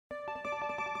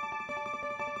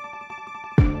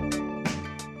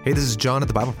Hey, this is John at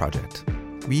the Bible Project.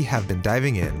 We have been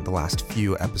diving in the last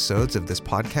few episodes of this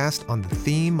podcast on the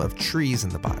theme of trees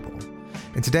in the Bible.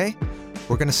 And today,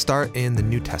 we're going to start in the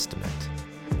New Testament.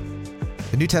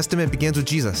 The New Testament begins with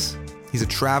Jesus. He's a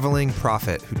traveling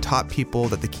prophet who taught people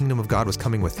that the kingdom of God was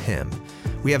coming with him.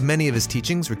 We have many of his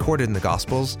teachings recorded in the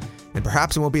Gospels, and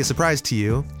perhaps it won't be a surprise to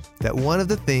you that one of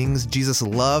the things Jesus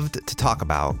loved to talk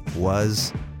about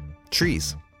was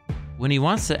trees. When he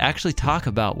wants to actually talk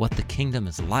about what the kingdom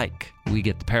is like, we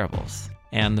get the parables.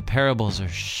 And the parables are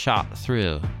shot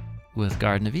through with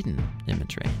Garden of Eden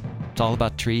imagery. It's all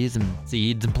about trees and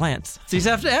seeds and plants. So you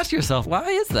have to ask yourself, why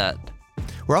is that?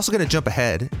 We're also going to jump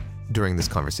ahead during this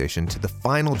conversation to the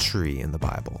final tree in the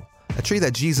Bible, a tree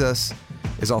that Jesus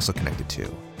is also connected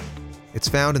to. It's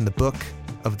found in the book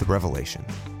of the Revelation.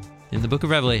 In the book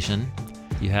of Revelation,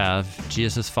 you have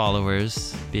Jesus'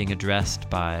 followers being addressed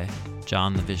by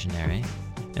John the visionary.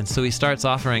 And so he starts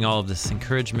offering all of this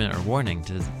encouragement or warning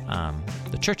to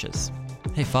the churches.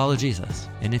 Hey, follow Jesus.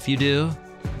 And if you do,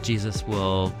 Jesus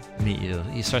will meet you.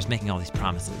 He starts making all these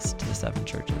promises to the 7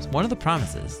 churches. One of the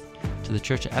promises to the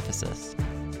church of Ephesus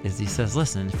is he says,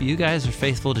 listen, if you guys are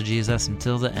faithful to Jesus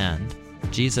until the end,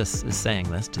 Jesus is saying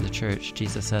this to the church.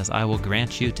 Jesus says, I will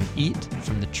grant you to eat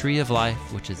from the tree of life,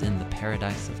 which is in the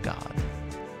paradise of God.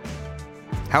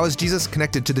 How is Jesus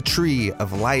connected to the tree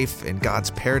of life in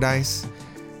God's paradise?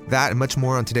 That and much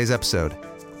more on today's episode.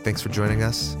 Thanks for joining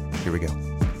us. Here we go.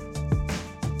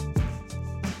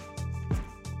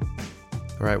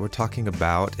 All right, we're talking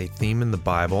about a theme in the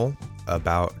Bible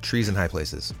about trees in high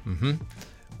places,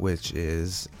 which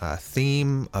is a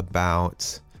theme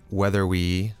about whether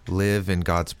we live in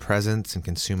God's presence and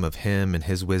consume of him and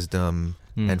his wisdom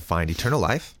and find eternal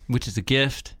life. Which is a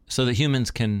gift so that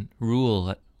humans can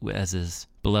rule as his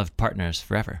beloved partners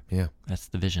forever. Yeah. That's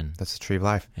the vision. That's the tree of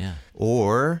life. Yeah.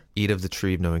 Or eat of the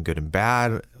tree of knowing good and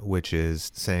bad, which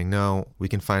is saying, no, we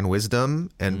can find wisdom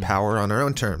and power on our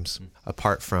own terms,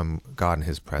 apart from God and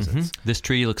his presence. This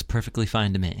tree looks perfectly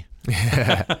fine to me.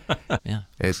 Yeah. Yeah.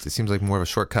 It seems like more of a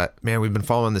shortcut. Man, we've been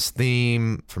following this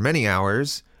theme for many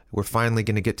hours. We're finally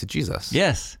going to get to Jesus.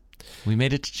 Yes. We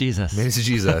made it to Jesus. Made it to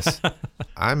Jesus.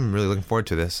 I'm really looking forward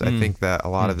to this. I think that a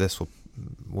lot of this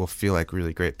will feel like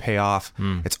really great payoff.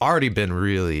 It's already been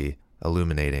really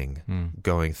illuminating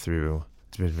going through.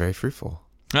 It's been very fruitful.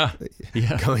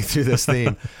 Going through this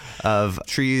theme of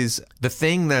trees. The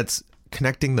thing that's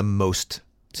connecting the most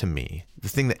to me, the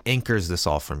thing that anchors this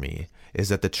all for me, is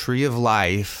that the tree of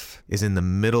life is in the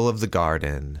middle of the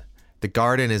garden. The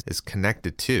garden is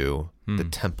connected to the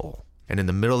temple. And in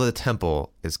the middle of the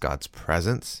temple is God's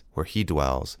presence where he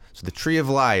dwells. So the tree of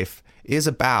life is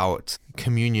about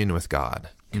communion with God,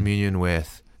 communion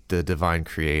with the divine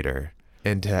creator.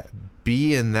 And to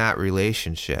be in that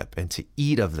relationship and to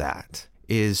eat of that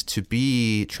is to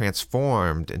be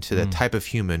transformed into the type of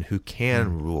human who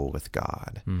can rule with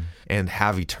God and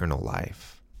have eternal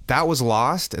life. That was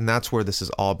lost, and that's where this has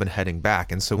all been heading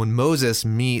back. And so when Moses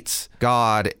meets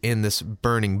God in this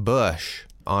burning bush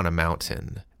on a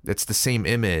mountain, it's the same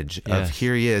image of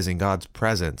here he is in God's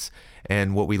presence.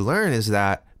 And what we learn is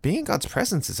that being in God's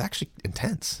presence is actually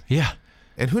intense. Yeah.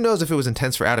 And who knows if it was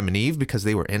intense for Adam and Eve because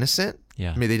they were innocent.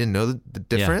 Yeah. I mean, they didn't know the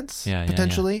difference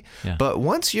potentially. Yeah. But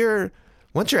once you're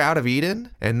out of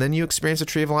Eden and then you experience the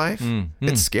tree of life,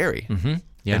 it's scary.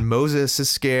 Yeah. And Moses is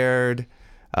scared.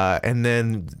 And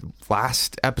then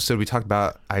last episode, we talked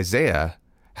about Isaiah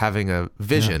having a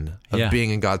vision of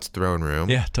being in God's throne room.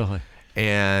 Yeah, totally.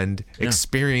 And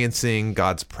experiencing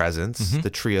God's presence, the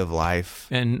tree of life.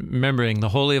 And remembering the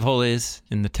Holy of Holies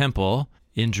in the temple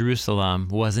in Jerusalem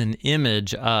was an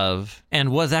image of, and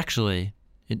was actually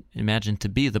imagined to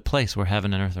be the place where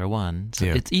heaven and earth are one. So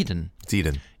it's Eden. It's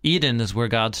Eden. Eden is where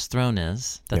God's throne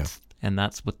is. And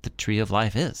that's what the tree of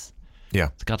life is. Yeah.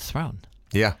 It's God's throne.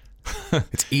 Yeah.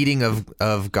 It's eating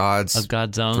of God's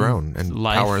own throne and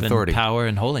life power and authority. Power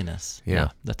and holiness. Yeah.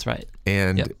 That's right.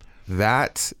 And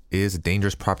that is a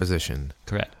dangerous proposition.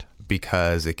 Correct.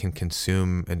 Because it can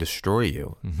consume and destroy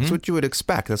you. That's what you would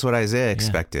expect. That's what Isaiah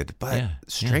expected. But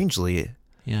strangely,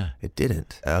 it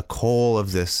didn't. A coal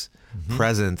of this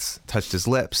presence touched his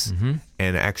lips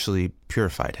and actually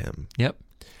purified him. Yep.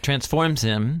 Transforms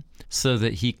him so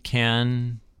that he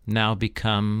can now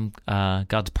become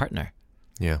God's partner.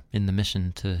 Yeah. In the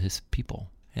mission to his people.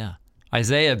 Yeah.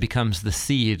 Isaiah becomes the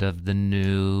seed of the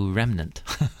new remnant.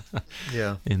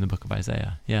 In the book of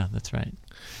Isaiah. Yeah, that's right.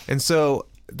 And so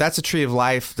that's a tree of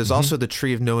life. There's also the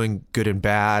tree of knowing good and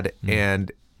bad.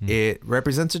 And it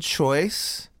represents a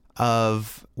choice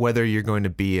of whether you're going to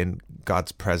be in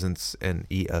God's presence and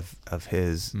eat of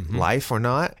his life or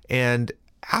not. And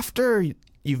after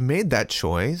you've made that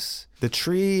choice, the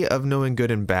tree of knowing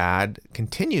good and bad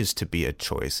continues to be a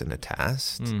choice and a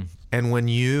test. And when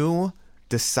you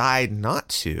decide not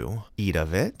to eat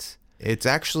of it, it's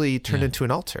actually turned into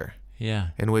an altar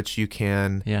in which you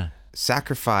can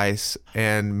sacrifice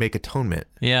and make atonement.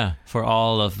 Yeah, for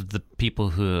all of the people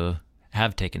who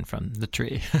have taken from the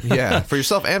tree. For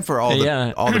yourself and for all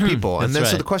the people. And then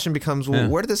so right. the question becomes, well,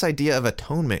 where did this idea of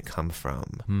atonement come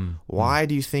from? Why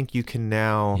do you think you can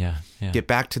now get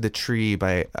back to the tree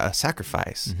by a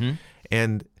sacrifice?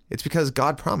 And it's because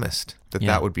God promised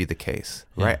that would be the case.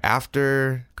 Right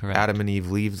after Adam and Eve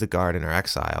leave the garden or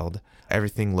exiled,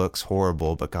 everything looks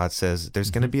horrible, but God says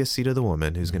there's going to be a seed of the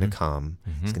woman who's going to come.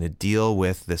 He's going to deal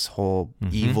with this whole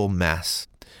evil mess,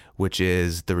 which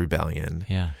is the rebellion.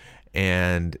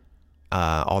 And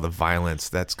all the violence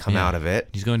that's come out of it.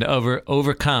 He's going to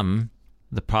overcome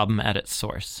the problem at its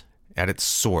source. At its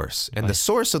source. And the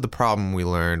source of the problem, we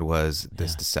learned, was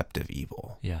this deceptive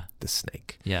evil. The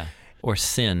snake. Or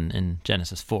sin in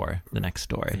Genesis 4, the next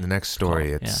story. In the next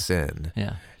story, it's sin.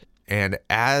 And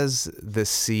as the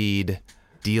seed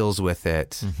deals with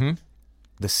it,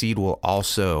 the seed will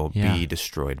also be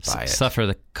destroyed by it. Suffer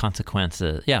the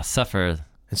consequences. Suffer.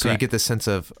 And so you get this sense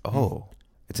of,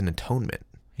 it's an atonement.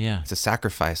 It's a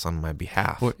sacrifice on my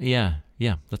behalf.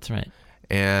 That's right.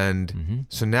 And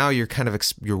so now you're kind of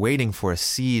you're waiting for a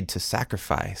seed to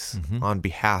sacrifice on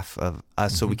behalf of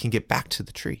us so we can get back to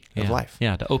the tree of life.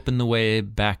 To open the way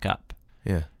back up.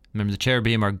 Remember, the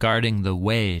cherubim are guarding the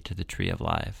way to the tree of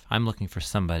life. I'm looking for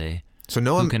somebody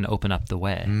who can open up the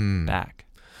way back.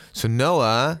 So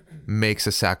Noah makes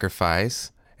a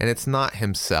sacrifice, and it's not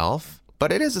himself,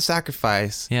 but it is a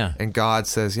sacrifice. And God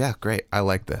says, great, I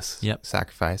like this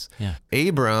sacrifice.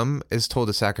 Abram is told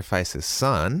to sacrifice his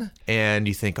son, and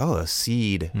you think, a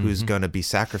seed who's going to be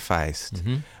sacrificed.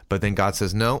 But then God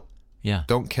says, no,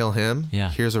 don't kill him.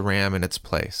 Here's a ram in its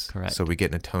place. Correct. So we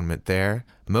get an atonement there.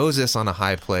 Moses on a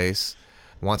high place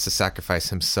wants to sacrifice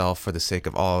himself for the sake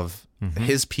of all of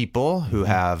his people who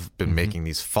have been making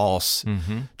these false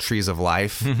trees of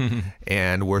life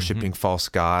and worshiping false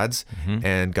gods.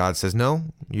 And God says, no,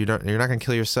 you're not going to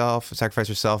kill yourself, sacrifice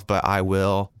yourself, but I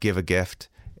will give a gift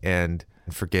and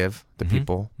forgive the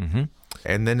people.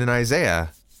 And then in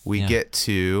Isaiah, we get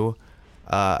to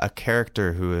a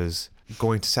character who is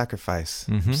going to sacrifice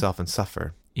himself and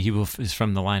suffer. He is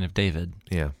from the line of David.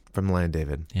 From the line of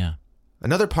David.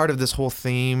 Another part of this whole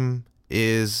theme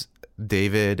is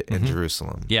David and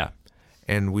Jerusalem.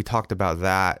 And we talked about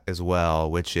that as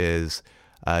well, which is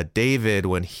David,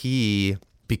 when he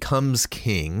becomes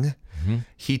king,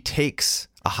 he takes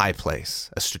a high place,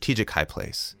 a strategic high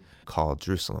place called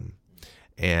Jerusalem.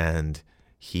 And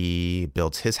he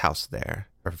builds his house there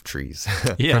of trees,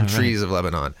 from trees of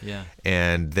Lebanon.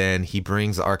 And then he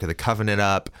brings the Ark of the Covenant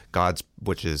up,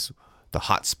 which is the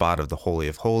hot spot of the Holy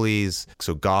of Holies.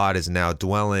 So God is now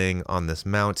dwelling on this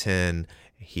mountain.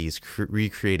 He's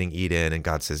recreating Eden, and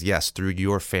God says, yes, through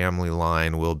your family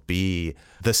line will be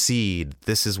the seed.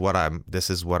 This is what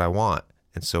I want.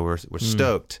 And so we're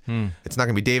stoked. It's not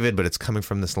going to be David, but it's coming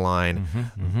from this line.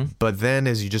 But then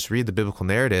as you just read the biblical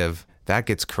narrative, that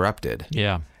gets corrupted.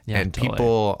 And totally.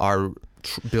 People are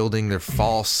building their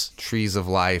false trees of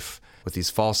life with these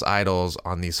false idols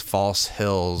on these false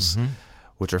hills,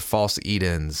 which are false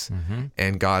Edens.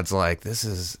 And God's like, this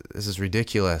is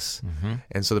ridiculous.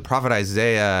 And so the prophet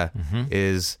Isaiah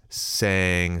is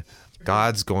saying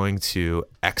God's going to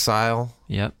exile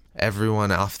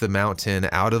everyone off the mountain,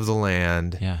 out of the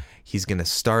land. He's going to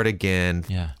start again.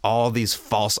 All these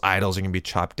false idols are going to be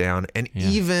chopped down. And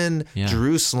even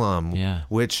Jerusalem,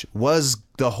 which was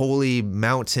the holy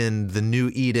mountain, the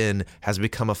new Eden, has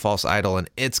become a false idol, and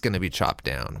it's going to be chopped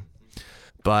down.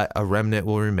 But a remnant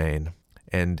will remain,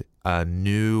 and a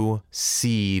new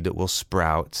seed will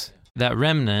sprout. That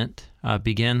remnant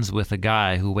begins with a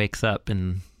guy who wakes up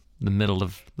in the middle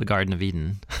of the Garden of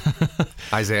Eden.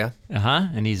 Isaiah.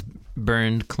 And he's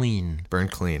burned clean.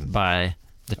 By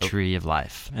the tree of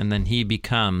life. And then he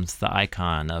becomes the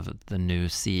icon of the new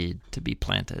seed to be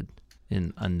planted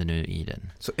in the new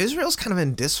Eden. So Israel's kind of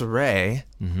in disarray,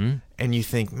 and you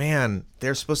think, man,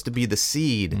 they're supposed to be the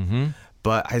seed.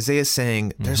 But Isaiah's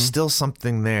saying there's still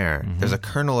something there. There's a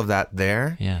kernel of that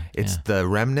there. It's the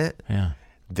remnant.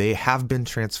 They have been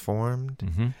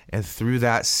transformed. And through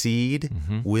that seed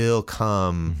will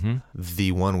come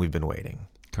the one we've been waiting.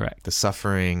 Correct. The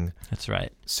suffering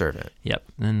servant.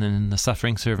 And then the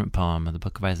suffering servant poem of the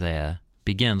book of Isaiah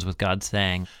begins with God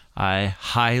saying, I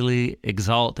highly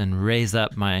exalt and raise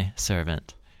up my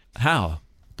servant. How?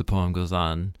 The poem goes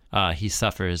on. He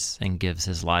suffers and gives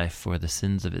his life for the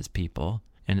sins of his people.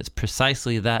 And it's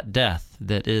precisely that death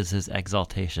that is his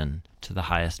exaltation to to the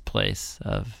highest place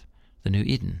of the New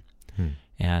Eden.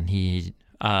 And he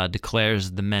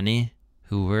declares the many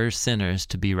who were sinners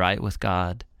to be right with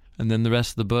God. And then the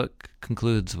rest of the book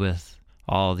concludes with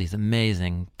all these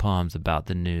amazing poems about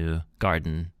the new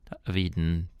Garden of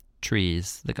Eden,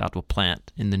 trees that God will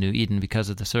plant in the New Eden because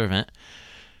of the servant.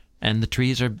 And the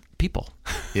trees are people.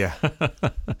 Yeah.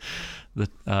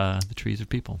 The trees are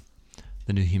people,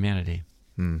 the new humanity.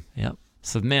 Yep.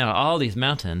 So, man, all these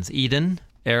mountains, Eden,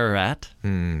 Ararat,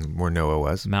 Where Noah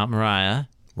was. Mount Moriah,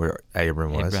 Where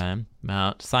Abram was.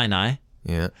 Mount Sinai,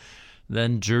 Yeah.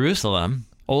 then Jerusalem,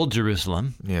 Old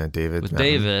Jerusalem, Yeah, David. with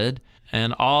David,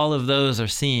 and all of those are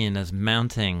seen as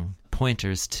mounting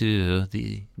pointers to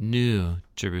the new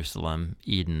Jerusalem,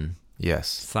 Eden, Yes.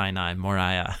 Sinai,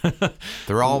 Moriah.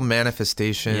 They're all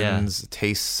manifestations,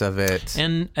 tastes of it.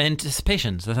 And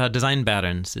anticipations, that's how design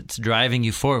patterns. It's driving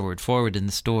you forward in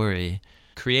the story,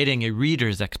 creating a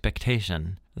reader's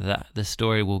expectation that the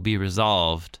story will be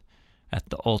resolved at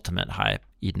the ultimate high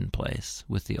Eden place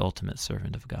with the ultimate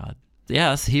servant of God.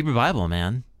 Yeah, it's the Hebrew Bible,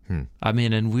 man. I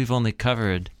mean, and we've only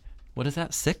covered, what is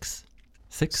that, six?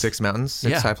 Six mountains,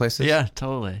 six high places? Yeah,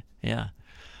 totally. Yeah.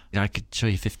 I could show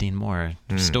you 15 more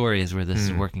stories where this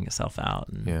is working itself out.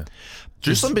 And yeah.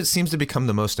 Jerusalem seems to become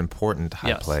the most important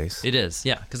high place. It is,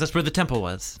 yeah, because that's where the temple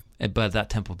was. But that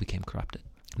temple became corrupted.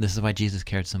 This is why Jesus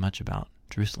cared so much about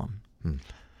Jerusalem.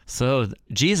 So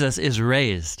Jesus is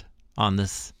raised on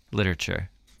this literature.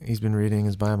 He's been reading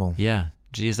his Bible. Yeah.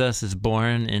 Jesus is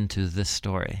born into this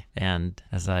story. And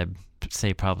as I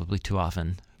say probably too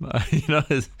often,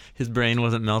 his brain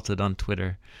wasn't melted on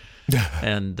Twitter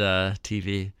and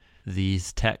TV.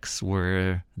 These texts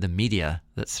were the media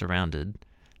that surrounded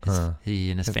he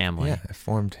and his family. Yeah, it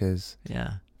formed his view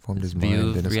mind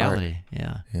of and his reality.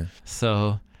 heart. Yeah.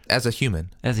 So as a human.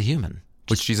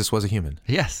 Which Jesus was a human.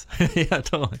 Yes. Yeah,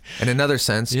 totally. In another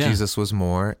sense, Jesus was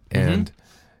more, and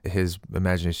his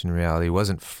imagination and reality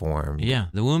wasn't formed. Yeah.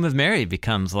 The womb of Mary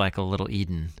becomes like a little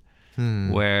Eden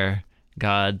where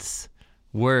God's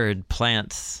word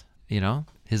plants,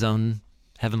 his own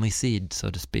heavenly seed, so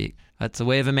to speak. That's a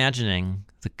way of imagining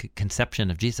the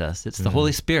conception of Jesus. It's the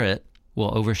Holy Spirit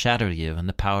will overshadow you, and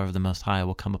the power of the Most High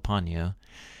will come upon you,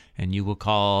 and you will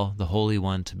call the Holy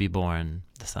One to be born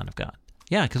the Son of God.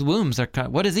 Yeah, because wombs are...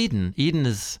 What is Eden? Eden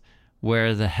is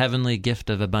where the heavenly gift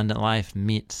of abundant life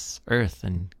meets earth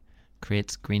and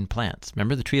creates green plants.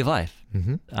 Remember the tree of life?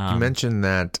 You mentioned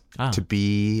that to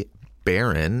be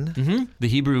barren... The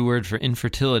Hebrew word for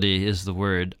infertility is the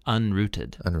word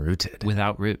unrooted. Unrooted.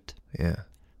 Without root. Yeah.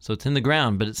 So it's in the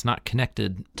ground, but it's not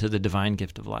connected to the divine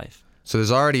gift of life. So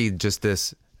there's already just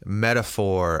this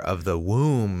metaphor of the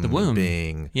womb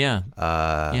being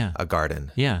a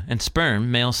garden. Yeah,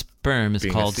 and male sperm is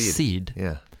being called seed.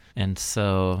 Yeah. And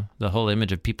so the whole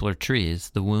image of people are trees.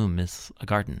 The womb is a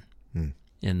garden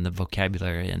in the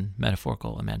vocabulary and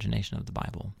metaphorical imagination of the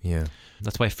Bible. Yeah.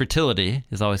 That's why fertility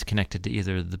is always connected to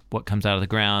either what comes out of the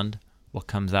ground, what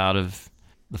comes out of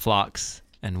the flocks,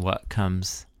 and what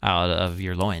comes out of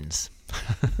your loins,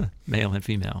 male and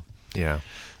female. Yeah.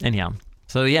 Anyhow,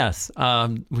 so yes,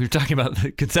 we were talking about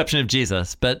the conception of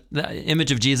Jesus, but the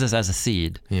image of Jesus as a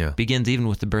seed begins even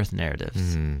with the birth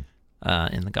narratives in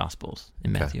the Gospels,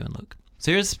 in Matthew and Luke.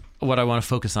 So here's what I want to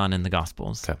focus on in the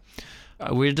Gospels. Okay.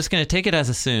 We're just going to take it as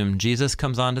assumed. Jesus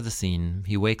comes onto the scene.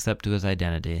 He wakes up to his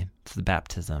identity. It's the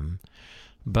baptism.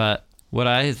 But what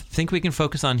I think we can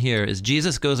focus on here is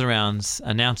Jesus goes around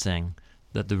announcing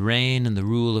that the reign and the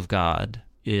rule of God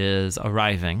is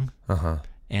arriving,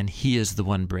 and he is the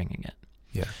one bringing it.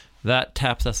 Yeah. That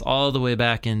taps us all the way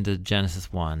back into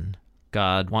Genesis 1.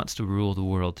 God wants to rule the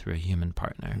world through a human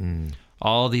partner.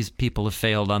 All these people have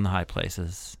failed on the high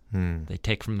places. They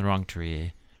take from the wrong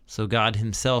tree. So God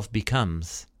himself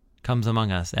comes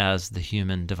among us as the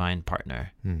human divine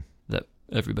partner that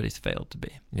everybody's failed to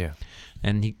be. Yeah.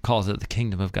 And he calls it the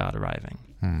kingdom of God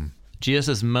arriving.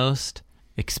 Jesus' most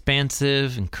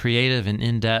expansive and creative and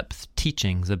in-depth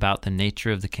teachings about the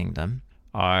nature of the kingdom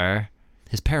are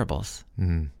his parables.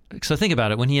 So think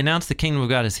about it. When he announced the kingdom of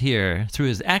God is here, through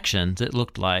his actions, it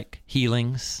looked like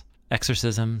healings,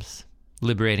 exorcisms,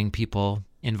 liberating people,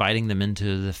 inviting them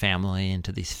into the family,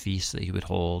 into these feasts that he would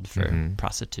hold for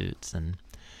prostitutes and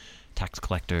tax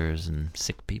collectors and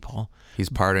sick people. He's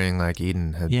partying like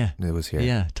Eden was here.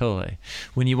 Yeah, totally.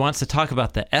 When he wants to talk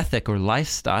about the ethic or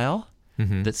lifestyle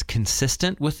that's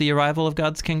consistent with the arrival of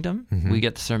God's kingdom, we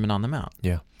get the Sermon on the Mount.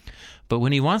 Yeah. But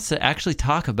when he wants to actually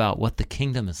talk about what the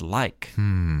kingdom is like,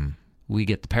 we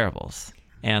get the parables.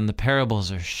 And the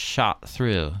parables are shot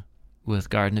through with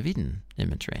Garden of Eden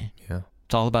imagery. Yeah.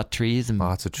 It's all about trees and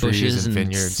lots of trees bushes and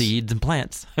vineyards, seeds and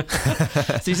plants.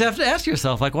 So you have to ask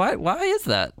yourself, like, why is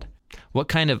that? What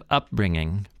kind of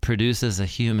upbringing produces a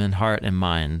human heart and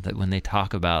mind that when they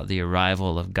talk about the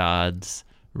arrival of God's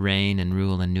reign and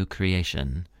rule and new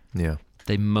creation,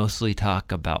 they mostly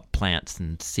talk about plants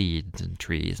and seeds and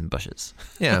trees and bushes?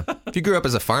 Yeah. If you grew up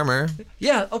as a farmer,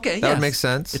 yeah, okay, that would make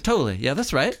sense. Totally. Yeah,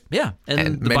 that's right. Yeah.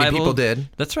 And the many Bible, people did.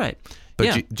 That's right. But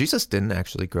yeah. Jesus didn't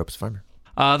actually grow up as a farmer.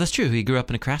 That's true. He grew up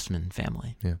in a craftsman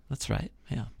family. Yeah. That's right.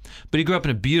 Yeah. But he grew up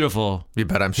in a beautiful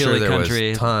but I'm hilly sure there country,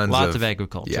 was tons lots of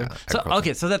agriculture. Yeah,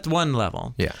 agriculture. So that's one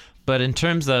level. Yeah. But in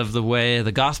terms of the way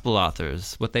the gospel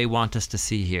authors, what they want us to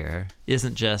see here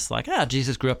isn't just like,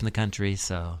 Jesus grew up in the country,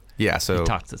 so he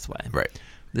talks this way. Right.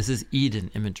 This is Eden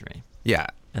imagery. Yeah.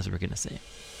 As we're going to see.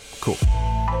 Cool.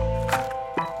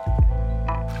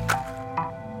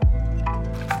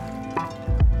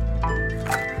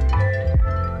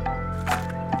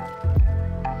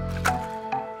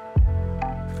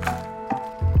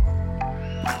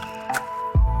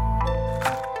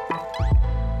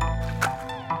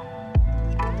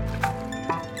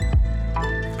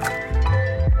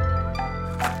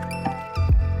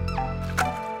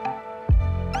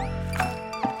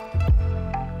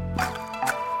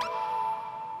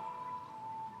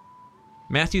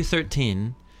 Matthew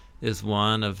 13 is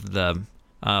one of the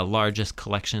largest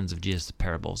collections of Jesus'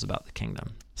 parables about the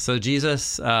kingdom. So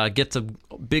Jesus gets a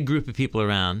big group of people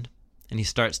around, and he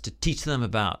starts to teach them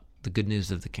about the good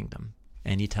news of the kingdom.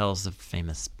 And he tells a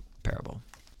famous parable.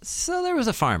 So there was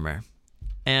a farmer,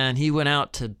 and he went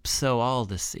out to sow all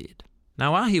this seed.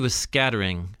 Now, while he was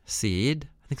scattering seed,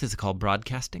 I think this is called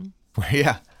broadcasting.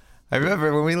 Yeah, I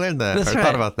remember when we learned that. That's I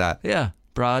thought about that. Yeah,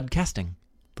 broadcasting.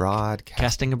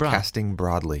 Casting abroad. Casting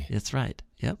broadly. That's right.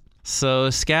 Yep. So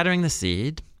scattering the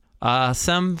seed,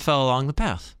 some fell along the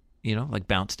path, like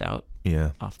bounced out.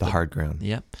 Yeah, off the hard ground.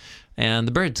 Yep. And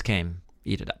the birds came,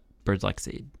 eat it up. Birds like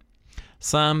seed.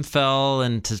 Some fell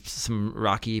into some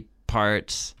rocky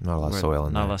parts. Not a lot of soil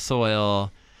in there. Not a lot of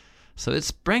soil. So it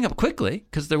sprang up quickly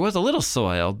because there was a little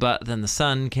soil, but then the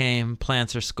sun came,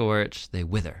 plants are scorched, they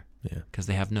wither because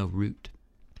they have no root.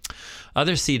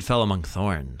 Other seed fell among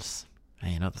thorns.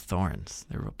 And the thorns,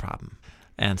 they're a real problem.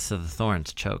 And so the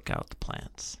thorns choke out the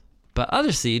plants. But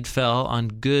other seed fell on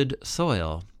good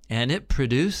soil, and it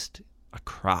produced a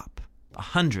crop,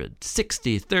 100,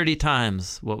 60, 30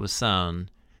 times what was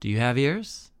sown. Do you have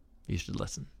ears? You should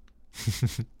listen.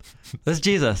 That's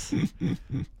Jesus.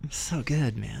 So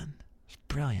good, man. It's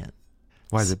brilliant.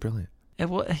 Why is it brilliant?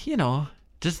 Well,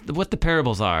 just what the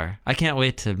parables are. I can't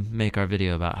wait to make our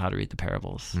video about how to read the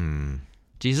parables.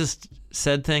 Jesus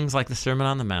said things like the Sermon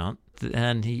on the Mount,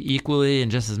 and he equally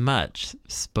and just as much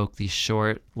spoke these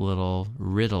short little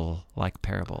riddle-like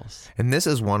parables. And this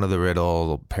is one of the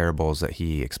riddle parables that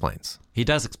he explains. He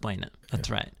does explain it. That's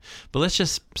right. But let's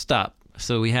just stop.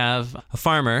 So we have a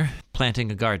farmer planting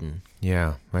a garden. Yeah.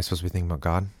 Am I supposed to be thinking about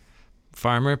God?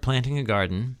 Farmer planting a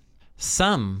garden.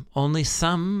 Only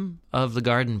some of the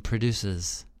garden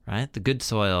produces, right? The good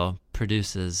soil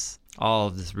produces all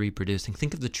of this reproducing.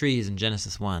 Think of the trees in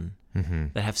Genesis 1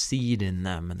 that have seed in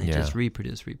them, and they just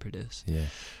reproduce. Yeah.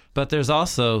 But there's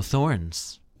also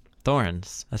thorns.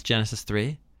 That's Genesis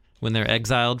 3. When they're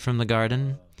exiled from the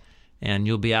garden, and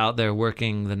you'll be out there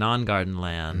working the non-garden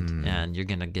land, and you're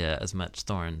going to get as much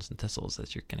thorns and thistles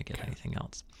as you're going to get anything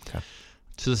else. Okay.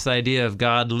 So this idea of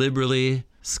God liberally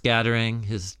scattering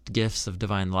his gifts of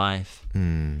divine life,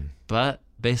 but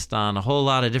based on a whole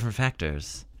lot of different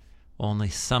factors, only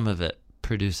some of it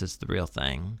produces the real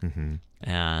thing,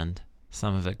 and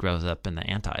some of it grows up in the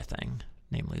anti-thing,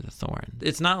 namely the thorn.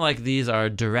 It's not like these are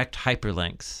direct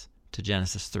hyperlinks to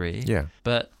Genesis 3,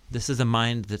 but this is a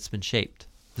mind that's been shaped.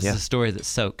 This is a story that's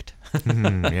soaked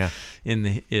in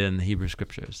the Hebrew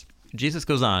Scriptures. Jesus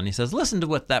goes on. He says, listen to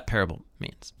what that parable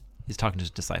means. He's talking to his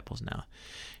disciples now.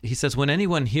 He says, when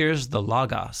anyone hears the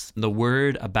logos, the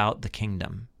word about the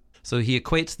kingdom. So he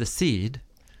equates the seed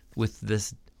with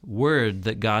this word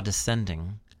that God is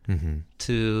sending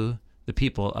to the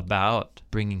people about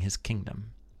bringing his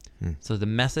kingdom. So the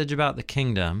message about the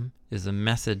kingdom is a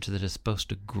message that is supposed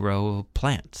to grow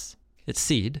plants. It's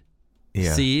seed.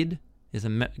 Seed is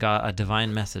a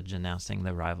divine message announcing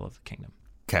the arrival of the kingdom.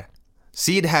 Okay.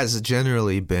 Seed has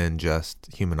generally been just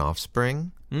human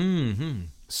offspring.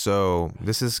 So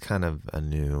this is kind of a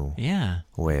new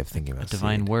way of thinking about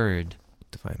divine seed. Word.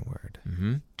 Divine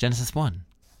word. Genesis 1.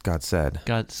 God said.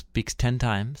 God speaks 10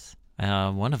 times.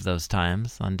 One of those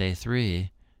times, on day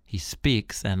 3, he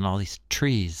speaks, and all these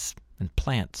trees and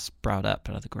plants sprout up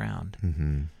out of the ground.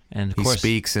 And of course, he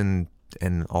speaks, and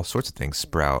all sorts of things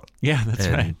sprout. Yeah, that's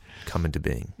right. Come into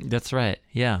being. That's right.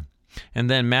 Yeah. And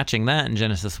then matching that in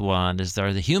Genesis 1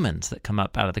 are the humans that come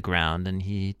up out of the ground, and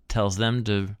he tells them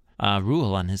to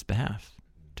rule on his behalf,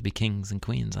 to be kings and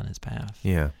queens on his behalf.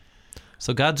 Yeah.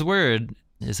 So God's word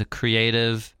is a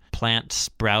creative,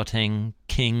 plant-sprouting,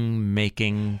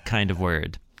 king-making kind of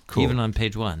word, Cool. even on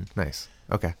page 1. Nice.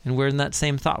 Okay. And we're in that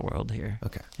same thought world here.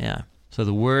 Okay. Yeah. So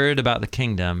the word about the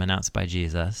kingdom announced by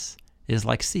Jesus is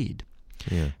like seed.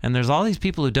 Yeah. And there's all these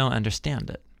people who don't understand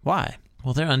it. Why?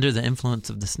 Well, they're under the influence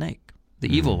of the snake.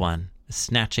 The evil one is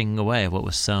snatching away what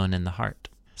was sown in the heart.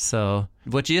 So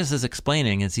what Jesus is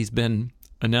explaining is he's been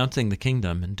announcing the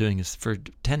kingdom and doing this for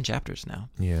 10 chapters now.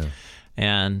 Yeah.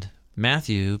 And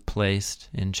Matthew placed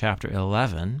in chapter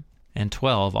 11 and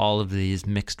 12 all of these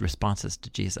mixed responses to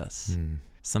Jesus.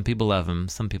 Some people love him,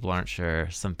 some people aren't sure,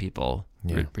 some people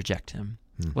reject him.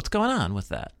 What's going on with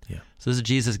that? Yeah. So this is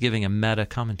Jesus giving a meta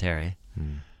commentary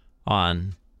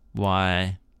on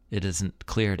why it isn't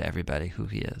clear to everybody who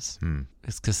he is.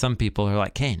 It's because some people are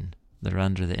like Cain. They're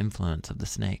under the influence of the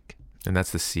snake. And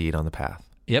that's the seed on the path.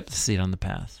 Yep, the seed on the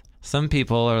path. Some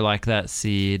people are like that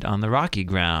seed on the rocky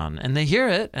ground, and they hear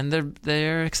it, and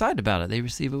they're excited about it. They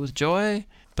receive it with joy,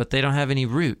 but they don't have any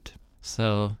root.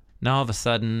 So now all of a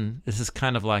sudden, this is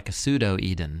kind of like a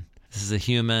pseudo-Eden. This is a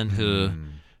human who,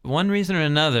 one reason or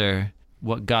another,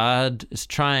 what God is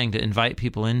trying to invite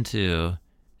people into,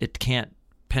 it can't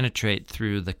penetrate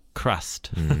through the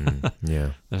crust.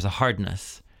 Yeah. There's a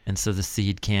hardness, and so the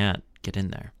seed can't get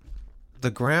in there. The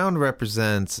ground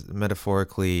represents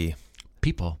metaphorically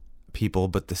People,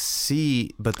 but the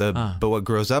seed, but what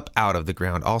grows up out of the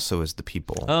ground also is the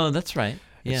people. Oh, that's right.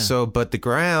 Yeah. So, but the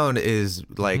ground is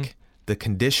like the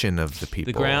condition of the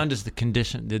people. The ground is the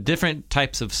condition. The different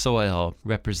types of soil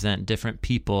represent different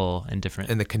people and different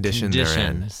and the condition they're in.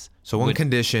 conditions. So one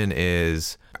condition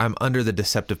is I'm under the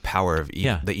deceptive power of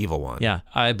the evil one. Yeah,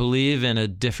 I believe in a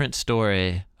different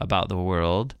story about the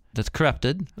world that's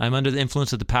corrupted. I'm under the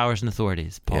influence of the powers and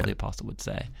authorities, Paul the Apostle would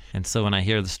say. And so when I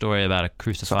hear the story about a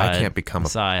crucified I can't become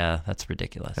Messiah, that's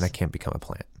ridiculous. And I can't become a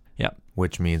plant. Yep.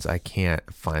 Which means I can't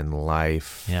find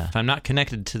life. Yeah. If I'm not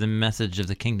connected to the message of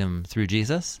the kingdom through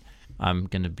Jesus, I'm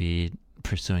going to be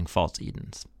pursuing false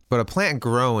Edens. But a plant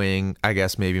growing, I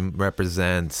guess, maybe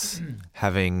represents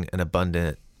having an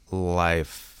abundant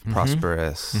life,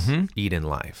 prosperous Eden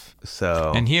life.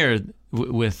 So, and here,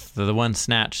 with the one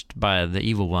snatched by the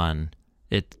evil one,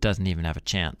 it doesn't even have a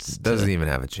chance. Doesn't even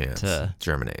have a chance to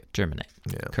germinate.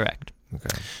 Yeah. Correct.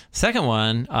 Okay. Second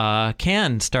one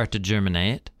can start to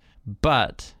germinate,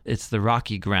 but it's the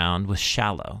rocky ground with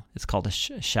shallow. It's called a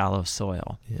shallow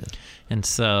soil. Yeah. And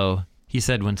so he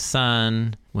said when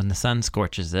the sun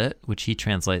scorches it, which he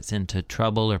translates into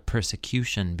trouble or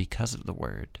persecution because of the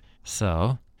word.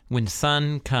 So when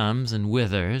sun comes and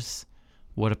withers,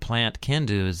 what a plant can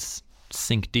do is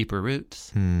sink deeper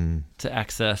roots to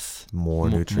access more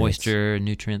nutrients. Moisture,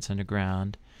 nutrients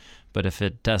underground. But if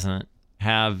it doesn't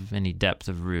have any depth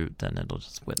of root, then it'll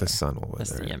just wither. The sun will wither.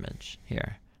 That's the image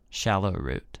here. Shallow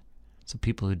root. So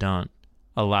people who don't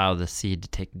allow the seed to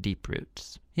take deep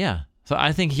roots. Yeah. So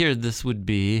I think here this would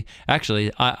be,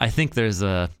 actually, I think there's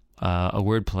a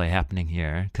wordplay happening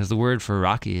here, because the word for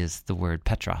rocky is the word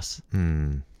Petros.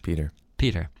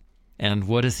 Peter. And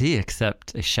what is he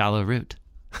except a shallow root?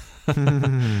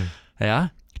 Yeah?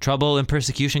 Trouble and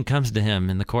persecution comes to him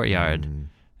in the courtyard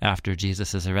after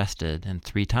Jesus is arrested, and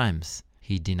 3 times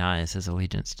he denies his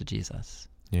allegiance to Jesus.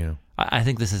 Yeah. I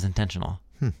think this is intentional.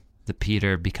 That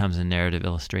Peter becomes a narrative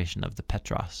illustration of the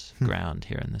Petros ground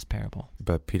here in this parable.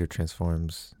 But Peter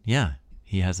transforms. Yeah,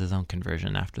 he has his own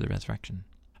conversion after the resurrection.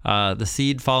 The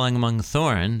seed falling among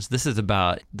thorns, this is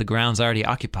about the ground's already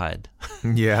occupied.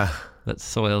 Yeah. That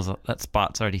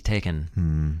spot's already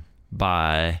taken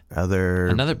by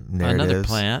another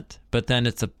plant, but then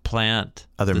it's a plant.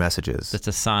 Other messages. That's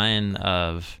a sign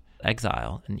of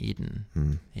exile in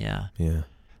Eden. Yeah. Yeah.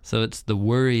 So it's the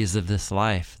worries of this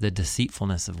life, the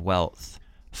deceitfulness of wealth.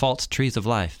 False trees of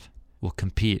life will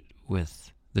compete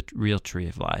with the real tree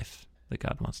of life that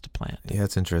God wants to plant. Yeah,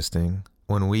 it's interesting.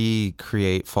 When we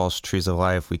create false trees of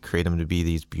life, we create them to be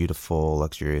these beautiful,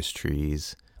 luxurious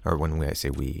trees. Or when I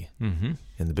say we, in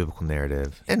the biblical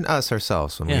narrative, and us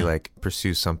ourselves, when we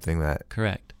pursue something that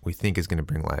we think is going to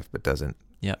bring life, but doesn't.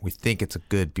 Yeah. We think it's a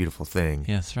good, beautiful thing.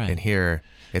 Yeah, that's right. And here,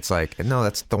 it's like, no,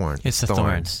 that's thorns. It's the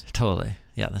thorns. Totally.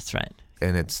 Yeah, that's right.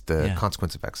 And it's the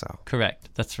consequence of exile. Correct.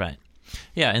 That's right.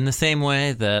 Yeah, in the same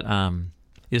way that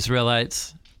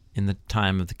Israelites in the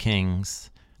time of the kings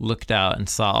looked out and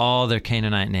saw all their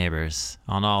Canaanite neighbors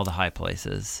on all the high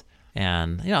places.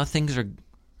 And, things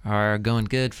are going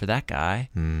good for that guy.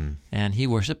 And he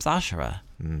worships Asherah.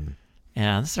 And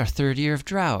this is our 3rd year of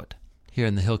drought. here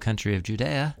in the hill country of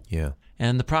Judea. Yeah.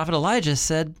 And the prophet Elijah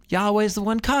said, Yahweh's the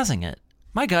one causing it.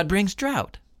 My God brings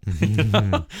drought.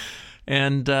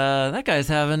 And that guy's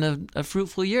having a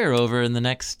fruitful year over in the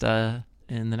next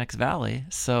valley.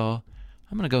 So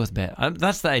I'm going to go with Baal.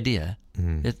 That's the idea.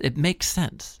 It makes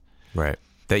sense. Right.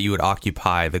 That you would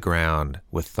occupy the ground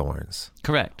with thorns.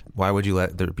 Correct. Why would you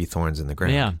let there be thorns in the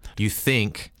ground? Yeah. You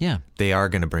think they are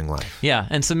going to bring life. Yeah.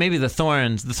 And so maybe the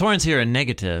thorns here are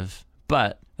negative,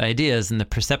 but the idea is in the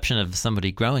perception of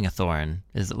somebody growing a thorn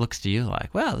is it looks to you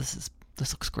like, well, this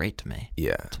looks great to me.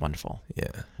 Yeah. It's wonderful.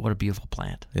 Yeah. What a beautiful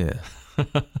plant. Yeah.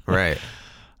 Right.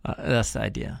 That's the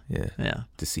idea. Yeah. Yeah.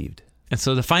 Deceived. And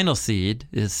so the final seed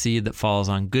is seed that falls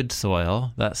on good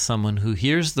soil. That's someone who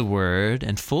hears the word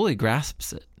and fully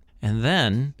grasps it. And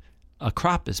then a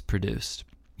crop is produced,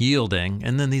 yielding,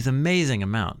 and then these amazing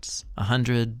amounts,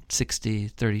 100, 60,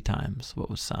 30 times what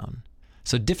was sown.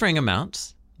 So differing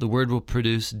amounts, the word will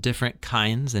produce different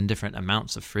kinds and different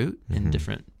amounts of fruit in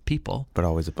different people. But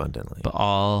always abundantly. But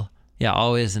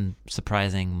always in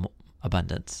surprising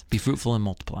abundance. Be fruitful and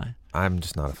multiply. I'm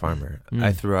just not a farmer.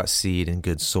 I threw out seed in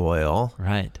good soil.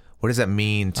 Right. What does that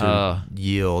mean to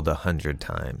yield 100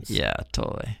 times? Yeah,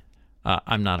 totally.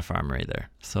 I'm not a farmer either.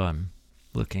 So I'm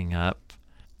looking up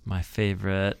my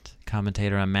favorite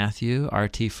commentator on Matthew,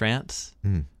 R.T. France,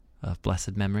 of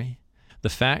blessed memory. The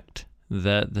fact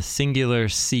that the singular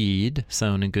seed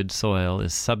sown in good soil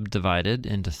is subdivided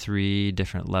into 3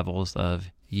 different levels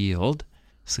of yield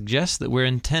suggests that we're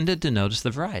intended to notice the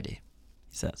variety,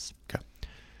 he says. Okay.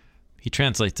 He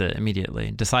translates it immediately.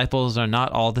 Disciples are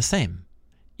not all the same.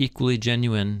 Equally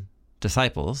genuine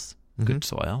disciples, good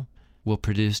soil, will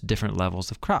produce different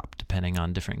levels of crop depending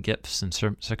on different gifts and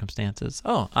circumstances.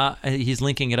 He's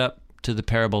linking it up to the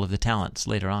parable of the talents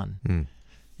later on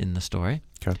in the story.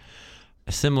 Okay.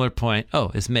 A similar point,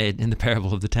 is made in the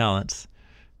parable of the talents.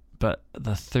 But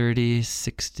the 30,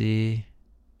 60,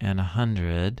 and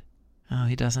 100,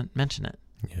 he doesn't mention it.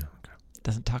 Yeah, okay.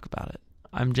 Doesn't talk about it.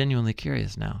 I'm genuinely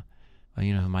curious now.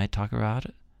 You know who might talk about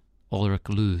it? Ulrich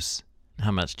Luz.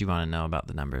 How much do you want to know about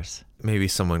the numbers? Maybe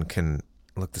someone can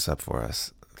look this up for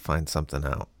us, find something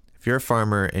out. If you're a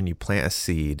farmer and you plant a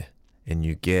seed and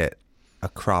you get a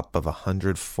crop of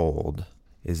 100-fold,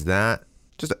 is that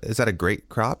a great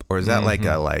crop, or is that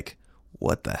like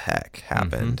what the heck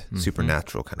happened,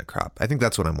 supernatural kind of crop? I think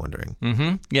that's what I'm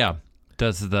wondering. Yeah.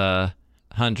 Does the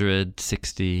 100,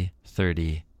 60,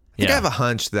 30? I think I have a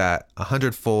hunch that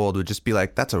 100-fold would just be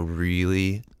like, that's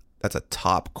a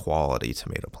top quality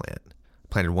tomato plant.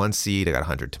 Planted one seed, I got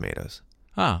 100 tomatoes.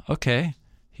 Okay.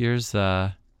 Here's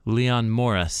Leon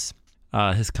Morris.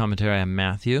 His commentary on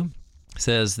Matthew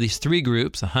says these 3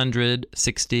 groups, 100,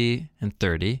 60, and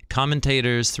 30,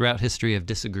 commentators throughout history have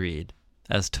disagreed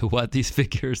as to what these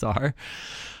figures are,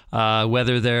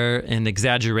 whether they're an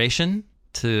exaggeration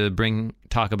to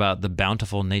talk about the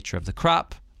bountiful nature of the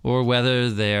crop, or whether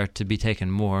they're to be taken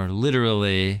more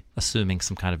literally, assuming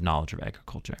some kind of knowledge of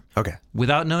agriculture. Okay.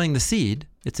 Without knowing the seed,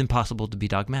 it's impossible to be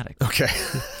dogmatic. Okay.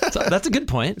 So that's a good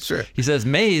point. Sure. He says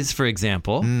maize, for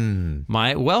example,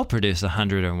 might well produce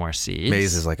 100 or more seeds.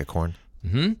 Maize is like a corn?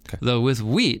 Okay. Though with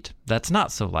wheat, that's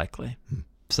not so likely.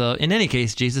 So in any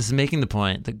case, Jesus is making the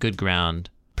point that good ground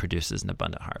produces an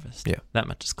abundant harvest. Yeah. That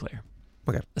much is clear.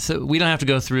 Okay. So we don't have to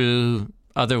go through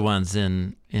other ones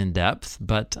in depth,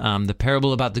 but the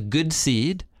parable about the good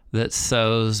seed that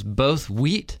sows both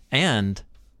wheat and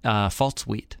false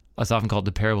wheat is often called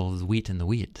the parable of the wheat and the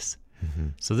weeds.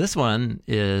 So this one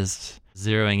is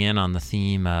zeroing in on the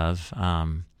theme of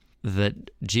that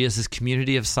Jesus'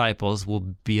 community of disciples will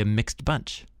be a mixed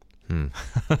bunch.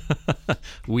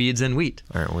 Weeds and wheat.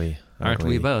 Aren't we? Aren't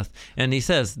we both? And he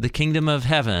says, the kingdom of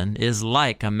heaven is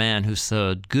like a man who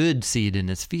sowed good seed in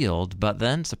his field, but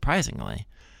then, surprisingly,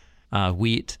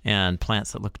 wheat and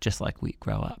plants that look just like wheat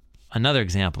grow up. Another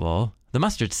example, the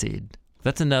mustard seed.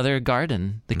 That's another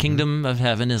garden. The kingdom of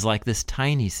heaven is like this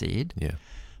tiny seed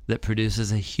that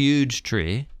produces a huge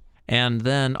tree, and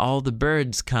then all the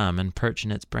birds come and perch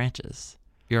in its branches.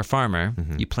 You're a farmer.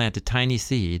 You plant a tiny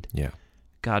seed. Yeah.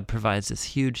 God provides this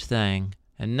huge thing.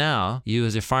 And now you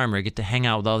as a farmer get to hang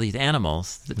out with all these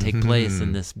animals that take place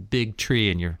in this big tree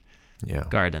in your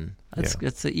garden.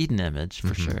 It's the Eden image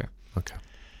for sure. Okay.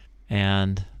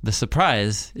 And the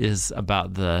surprise is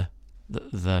about the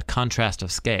contrast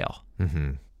of scale.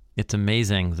 It's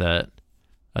amazing that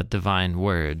a divine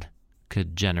word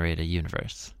could generate a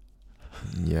universe.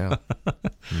 Yeah.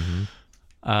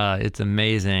 It's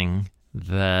amazing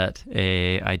that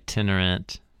a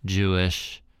itinerant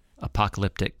Jewish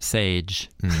apocalyptic sage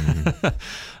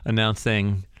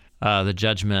announcing the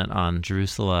judgment on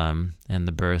Jerusalem and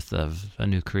the birth of a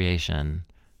new creation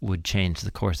would change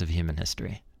the course of human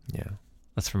history. Yeah.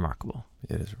 That's remarkable.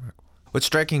 It is remarkable. What's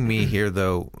striking me here,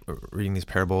 though, reading these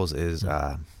parables, is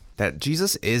that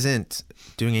Jesus isn't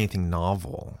doing anything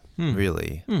novel,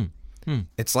 really.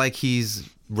 It's like he's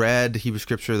read Hebrew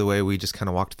Scripture the way we just kind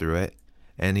of walked through it,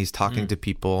 and he's talking to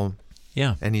people,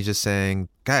 and he's just saying,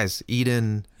 guys,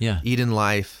 Eden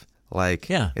life, like,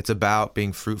 it's about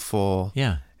being fruitful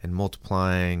and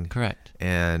multiplying. Correct.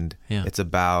 And it's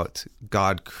about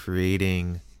God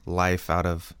creating life out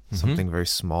of something very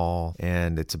small,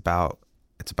 and it's about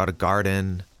a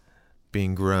garden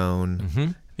being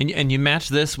grown. And you match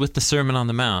this with the Sermon on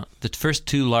the Mount. The first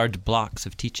two large blocks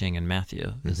of teaching in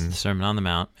Matthew is the Sermon on the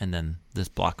Mount and then this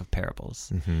block of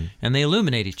parables. And they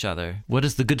illuminate each other. What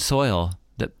is the good soil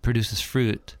that produces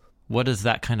fruit? What does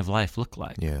that kind of life look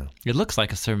like? Yeah. It looks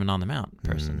like a Sermon on the Mount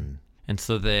person. And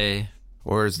so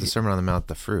Or is the Sermon on the Mount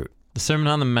the fruit? The Sermon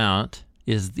on the Mount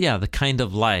is, the kind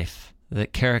of life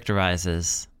that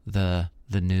characterizes the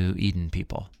new Eden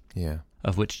people. Yeah.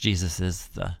 Of which Jesus is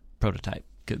the prototype.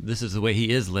 This is the way he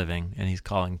is living, and he's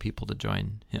calling people to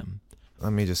join him.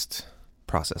 Let me just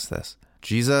process this.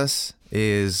 Jesus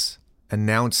is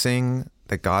announcing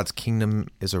that God's kingdom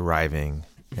is arriving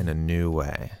in a new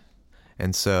way.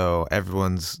 And so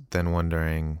everyone's then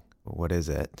wondering, what is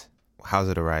it? How's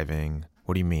it arriving?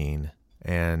 What do you mean?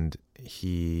 And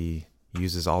he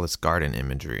uses all this garden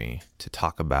imagery to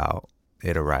talk about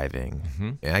it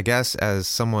arriving. And I guess as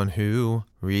someone who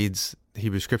reads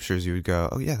Hebrew Scriptures, you would go,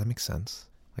 oh yeah, that makes sense.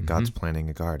 Like God's planting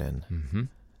a garden.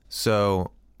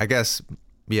 So I guess,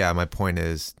 my point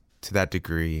is, to that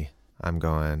degree, I'm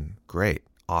going, great,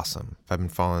 awesome. If I've been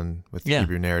following with the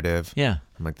Hebrew narrative, I'm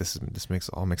like, this makes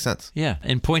all makes sense. Yeah,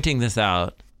 and pointing this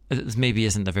out, this maybe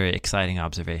isn't a very exciting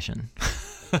observation.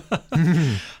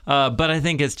 But I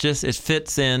think it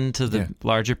fits into the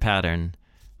larger pattern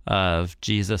of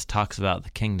Jesus talks about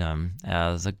the kingdom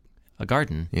as a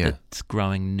garden that's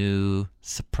growing new,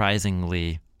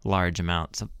 surprisingly large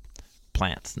amounts of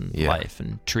plants and life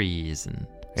and trees. And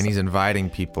he's inviting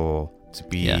people to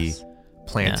be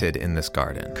planted in this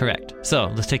garden. Correct.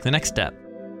 So let's take the next step.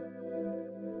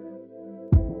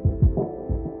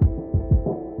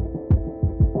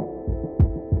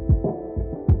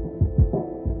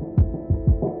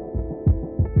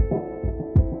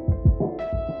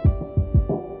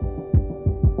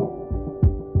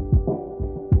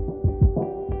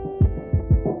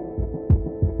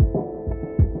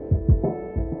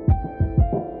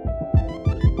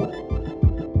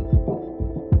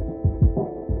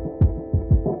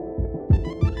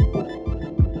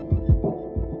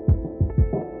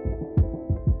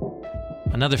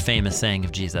 Another famous saying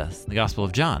of Jesus, the Gospel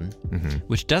of John,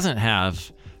 which doesn't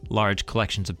have large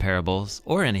collections of parables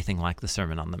or anything like the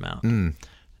Sermon on the Mount.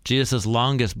 Jesus'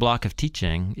 longest block of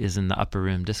teaching is in the Upper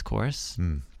Room Discourse,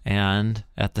 and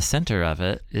at the center of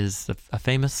it is a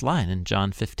famous line in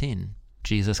John 15.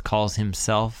 Jesus calls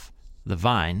himself the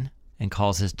vine and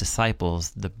calls his disciples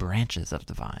the branches of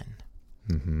the vine.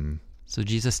 So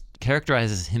Jesus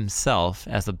characterizes himself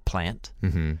as a plant,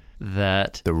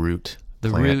 that the root. The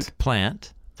root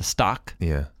plant, the stock.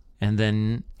 Yeah. And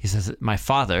then he says, my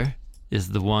Father is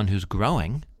the one who's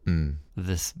growing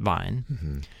this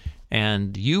vine.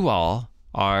 And you all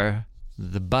are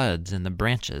the buds and the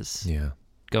branches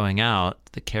going out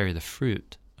that carry the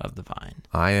fruit of the vine.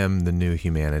 I am the new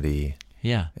humanity.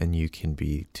 Yeah. And you can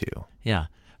be too. Yeah.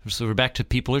 So we're back to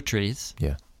people or trees.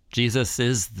 Yeah. Jesus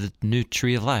is the new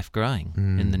tree of life growing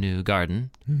in the new garden.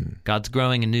 God's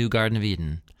growing a new Garden of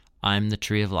Eden. I'm the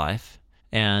tree of life.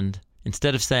 And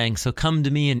instead of saying, so come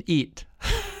to me and eat.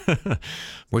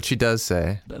 Which he does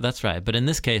say. That's right. But in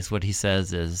this case, what he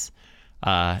says is,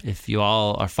 if you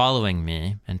all are following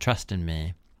me and trust in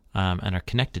me and are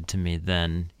connected to me,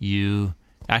 then you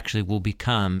actually will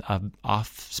become an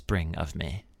offspring of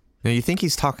me. Now, you think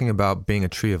he's talking about being a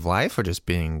tree of life or just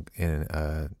being in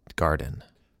a garden?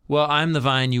 Well, I'm the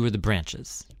vine, you are the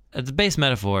branches. The base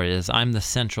metaphor is I'm the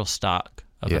central stock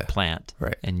of a plant,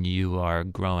 and you are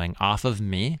growing off of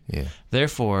me.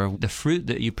 Therefore, the fruit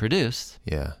that you produce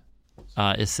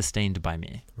is sustained by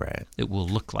me. Right. It will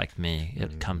look like me.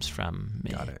 It comes from me.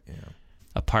 Got it,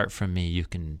 Apart from me, you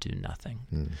can do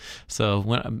nothing. So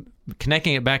when I'm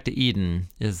connecting it back to Eden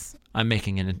is I'm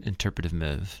making an interpretive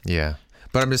move. Yeah.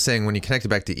 But I'm just saying, when you connect it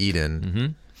back to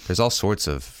Eden, there's all sorts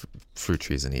of fruit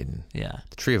trees in Eden. Yeah.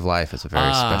 The tree of life is a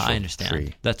very special I understand.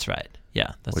 tree. That's right.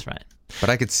 Yeah, that's right. But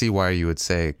I could see why you would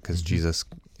say, because Jesus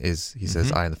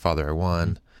says, I and the Father are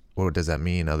one. What does that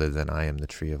mean other than I am the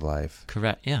tree of life?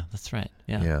 Correct. Yeah, that's right.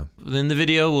 Yeah. In the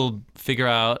video, we'll figure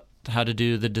out how to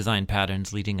do the design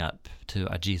patterns leading up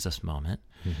to a Jesus moment.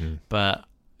 But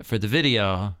for the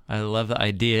video, I love the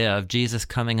idea of Jesus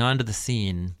coming onto the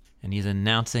scene and he's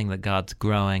announcing that God's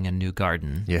growing a new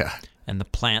garden. Yeah. And the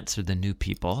plants are the new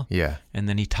people. Yeah. And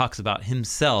then he talks about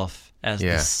himself as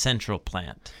the central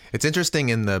plant. It's interesting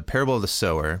in the parable of the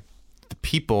sower, the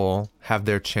people have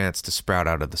their chance to sprout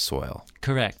out of the soil.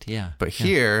 Correct, yeah. But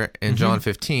here in John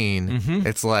 15,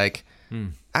 it's like,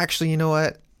 actually, you know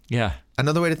what? Yeah.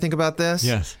 Another way to think about this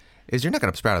Yes. is you're not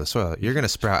going to sprout out of the soil. You're going to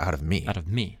sprout out of me. Out of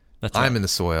me. That's I'm right. in the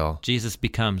soil. Jesus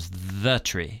becomes the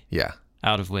tree. Yeah.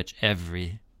 Out of which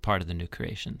every part of the new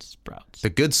creation sprouts. The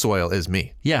good soil is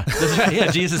me. Yeah, that's right. Yeah,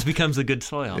 Jesus becomes a good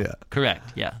soil. Yeah.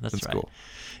 Correct. Yeah, that's right. Cool.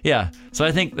 Yeah. So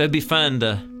I think that'd be fun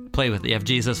to play with. You have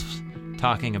Jesus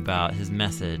talking about his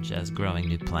message as growing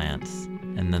new plants,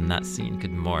 and then that scene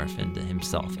could morph into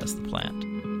himself as the plant.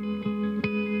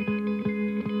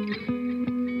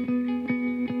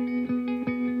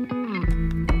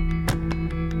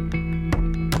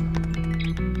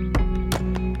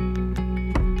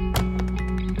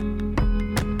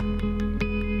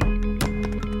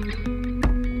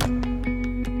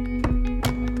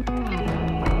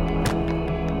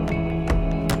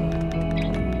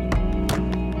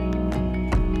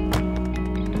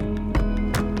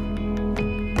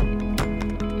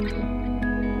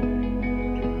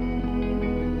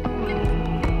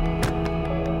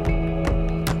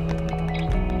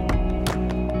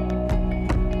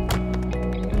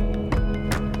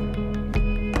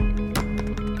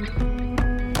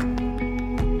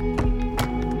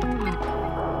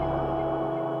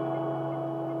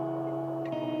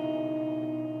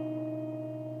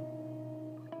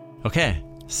 Okay,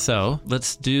 so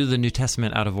let's do the New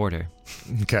Testament out of order.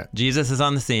 Okay. Jesus is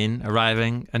on the scene,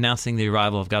 arriving, announcing the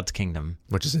arrival of God's kingdom,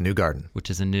 Which is a new garden. which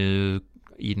is a new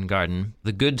Eden garden.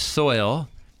 The good soil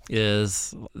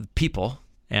is people,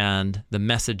 and the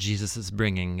message Jesus is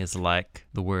bringing is like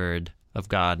the word of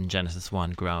God in Genesis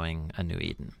 1, growing a new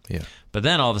Eden. Yeah. But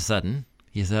then all of a sudden,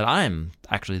 he said, I'm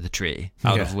actually the tree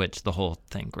out Yeah. of which the whole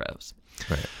thing grows.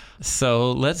 Right.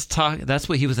 So let's talk. That's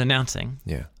what he was announcing.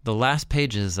 Yeah. The last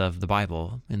pages of the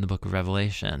Bible in the book of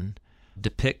Revelation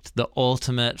depict the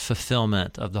ultimate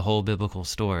fulfillment of the whole biblical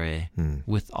story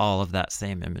with all of that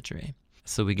same imagery.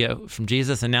 So we go from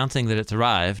Jesus announcing that it's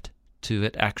arrived to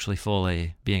it actually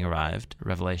fully being arrived,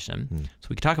 Revelation. So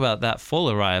we can talk about that full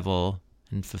arrival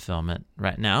and fulfillment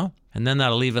right now. And then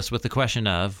that'll leave us with the question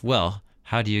of, well,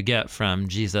 how do you get from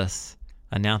Jesus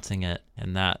announcing it,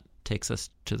 and that takes us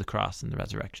to the cross and the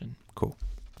resurrection? Cool.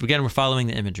 Again, we're following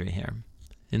the imagery here.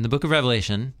 In the book of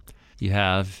Revelation, you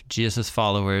have Jesus'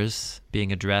 followers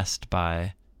being addressed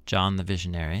by John the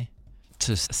visionary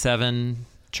to 7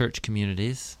 church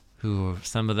communities who,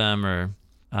 some of them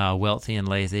are wealthy and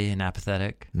lazy and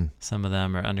apathetic. Some of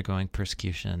them are undergoing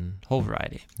persecution, whole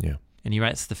variety. Yeah. And he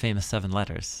writes the famous 7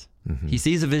 letters. He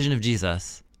sees a vision of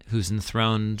Jesus who's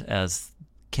enthroned as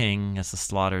king, as the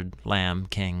slaughtered lamb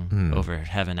king over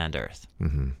heaven and earth.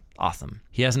 Awesome.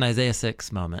 He has an Isaiah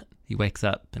 6 moment. He wakes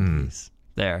up and he's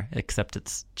there, except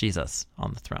it's Jesus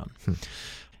on the throne.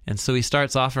 And so he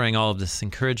starts offering all of this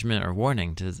encouragement or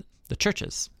warning to the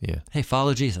churches. Yeah. Hey,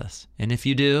 follow Jesus. And if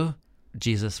you do,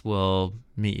 Jesus will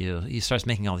meet you. He starts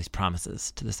making all these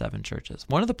promises to the 7 churches.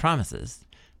 One of the promises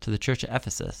to the church at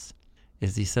Ephesus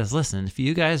is he says, listen, if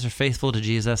you guys are faithful to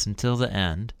Jesus until the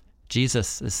end,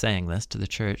 Jesus is saying this to the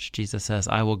church. Jesus says,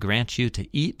 I will grant you to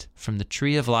eat from the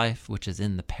tree of life, which is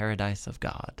in the paradise of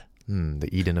God. The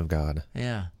Eden of God.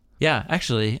 Yeah. Yeah,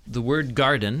 actually, the word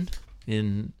garden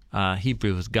in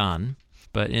Hebrew is gan,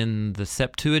 but in the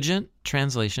Septuagint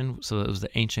translation, so it was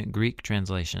the ancient Greek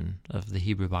translation of the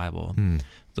Hebrew Bible,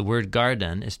 the word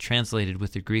garden is translated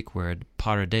with the Greek word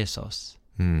paradisos,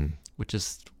 which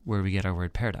is where we get our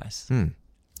word paradise. And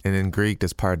in Greek,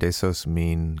 does paradisos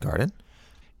mean garden?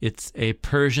 It's a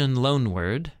Persian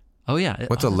loanword. Oh, yeah.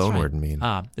 What's a loanword mean?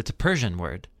 It's a Persian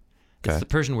word. Okay. It's the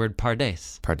Persian word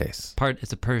pardes. Pardes.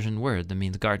 It's a Persian word that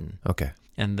means garden. Okay.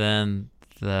 And then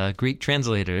the Greek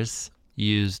translators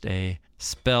used a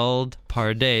spelled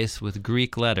pardes with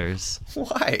Greek letters.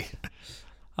 Why?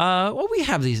 Well, we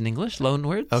have these in English, loan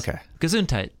words. Okay.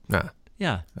 Gesundheit. Ah.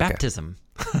 Yeah, baptism.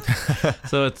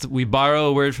 So we borrow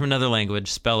a word from another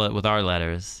language, spell it with our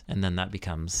letters, and then that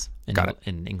becomes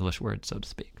an English word, so to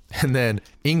speak. And then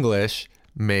English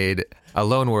made a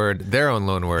loan word, their own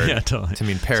loan word, to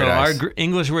mean paradise. So our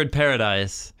English word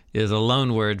paradise is a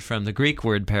loan word from the Greek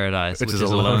word paradise, which is a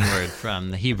loan word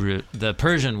from the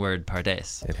Persian word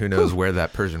pardes. And who knows where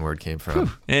that Persian word came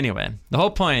from. Anyway, the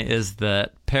whole point is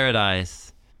that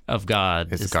paradise of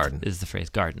God is garden. Is the phrase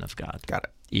garden of God. Got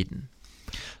it. Eden.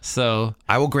 So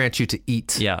I will grant you to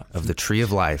eat of the tree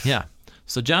of life. Yeah.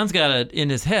 So John's got it in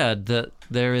his head that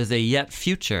there is a yet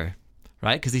future,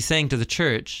 right? Because he's saying to the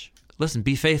church, listen,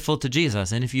 be faithful to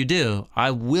Jesus, and if you do,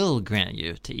 I will grant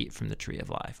you to eat from the tree of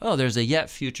life. Oh, there's a yet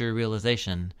future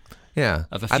realization. Yeah.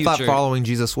 Of a I thought future- following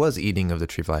Jesus was eating of the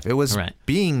tree of life. It was Right.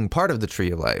 being part of the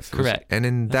tree of life. It was- Correct.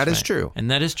 and that is true. And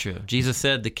that is true. Jesus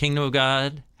said the kingdom of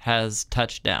God has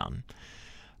touched down.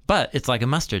 But it's like a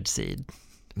mustard seed.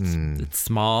 It's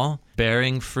small,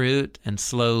 bearing fruit, and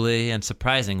slowly and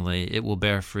surprisingly, it will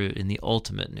bear fruit in the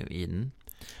ultimate New Eden.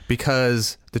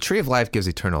 Because the tree of life gives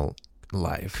eternal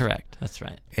life. Correct. That's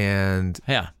right. And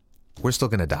Yeah. we're still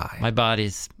going to die. My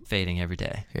body's fading every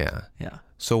day. Yeah. Yeah.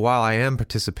 So while I am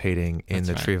participating in That's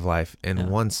the right. tree of life in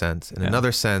one sense, in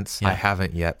another sense, Yeah. I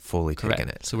haven't yet fully Correct. taken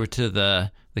it. So we're to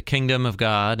the kingdom of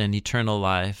God and eternal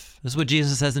life. This is what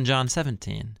Jesus says in John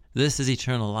 17. This is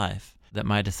eternal life, that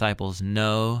my disciples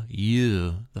know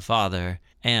you, the Father,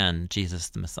 and Jesus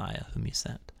the Messiah, whom you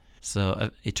sent. So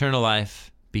eternal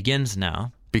life begins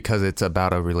now. Because it's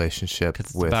about a relationship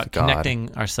Because it's with about God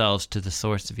connecting ourselves to the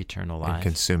source of eternal life. and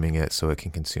consuming it so it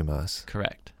can consume us.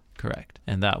 Correct.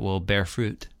 And that will bear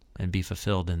fruit and be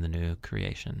fulfilled in the new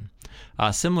creation.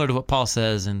 Similar to what Paul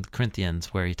says in Corinthians,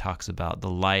 where he talks about the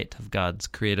light of God's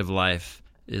creative life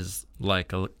is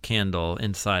like a candle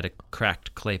inside a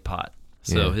cracked clay pot.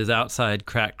 So Yeah. his outside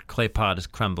cracked clay pot is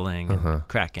crumbling and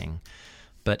cracking,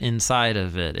 but inside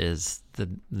of it is the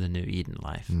new Eden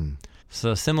life.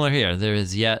 So similar here, there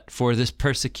is yet for this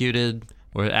persecuted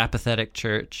or apathetic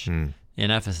church in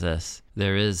Ephesus,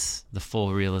 there is the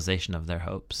full realization of their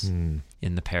hopes in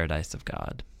the paradise of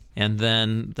God. And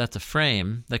then that's a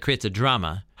frame that creates a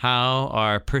drama. How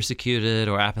are persecuted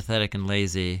or apathetic and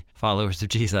lazy followers of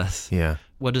Jesus? Yeah.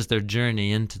 What does their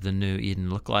journey into the new Eden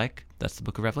look like? That's the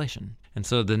book of Revelation. And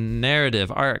so the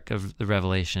narrative arc of the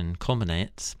Revelation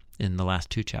culminates in the last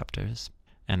 2 chapters.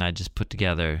 And I just put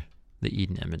together the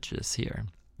Eden images here.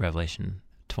 Revelation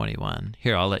 21.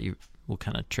 Here, we'll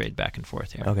kind of trade back and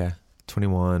forth here. Okay.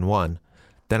 21:1.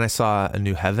 Then I saw a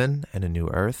new heaven and a new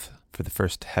earth, for the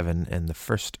first heaven and the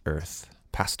first earth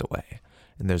passed away,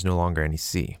 and there's no longer any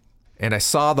sea. And I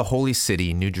saw the holy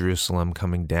city, New Jerusalem,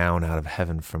 coming down out of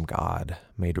heaven from God,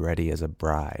 made ready as a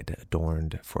bride,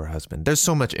 adorned for her husband. There's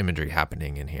so much imagery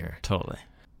happening in here. Totally.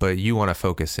 But you want to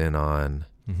focus in on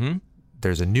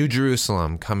there's a new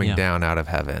Jerusalem coming down out of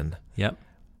heaven, Yep.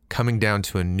 coming down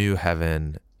to a new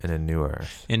heaven and a new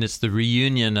earth. And it's the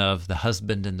reunion of the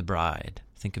husband and the bride.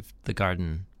 Think of the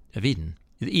Garden of Eden.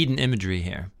 The Eden imagery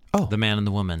here. Oh. The man and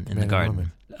the woman in Man the and garden.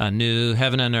 woman. A new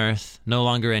heaven and earth, no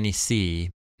longer any sea,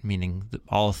 meaning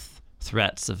all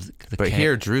threats of the But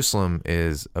here, Jerusalem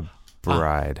is a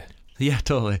bride. Yeah,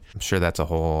 totally. I'm sure that's a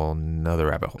whole nother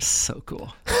rabbit hole. So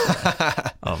cool.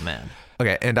 Oh, man.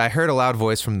 Okay, and I heard a loud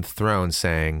voice from the throne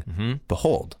saying,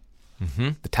 Behold,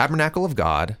 the tabernacle of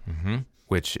God,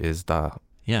 which is the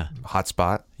Yeah. hot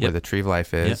spot where Yep. the tree of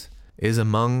life is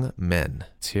among men.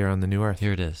 It's here on the new earth.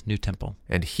 Here it is, new temple.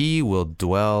 And he will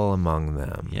dwell among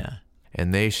them. Yeah.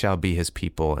 And they shall be his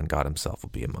people, and God himself will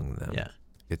be among them. Yeah.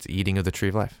 It's eating of the tree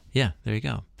of life. Yeah, there you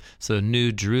go. So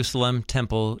New Jerusalem,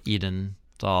 Temple, Eden,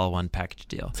 it's all one package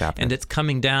deal. It's happening. And it's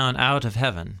coming down out of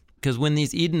heaven. Because when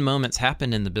these Eden moments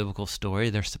happen in the biblical story,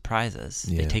 they're surprises.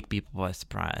 They Yeah. take people by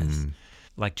surprise,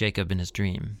 like Jacob in his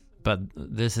dream. But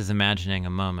this is imagining a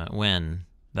moment when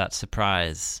that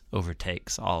surprise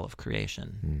overtakes all of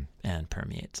creation and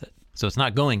permeates it. So it's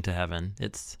not going to heaven,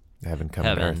 it's Heaven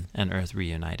coming to earth. heaven and earth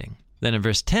reuniting. Then in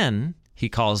verse 10, he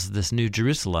calls this New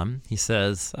Jerusalem, he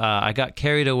says, I got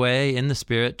carried away in the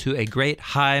Spirit to a great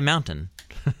high mountain,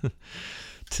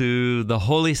 to the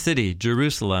holy city,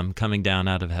 Jerusalem, coming down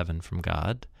out of heaven from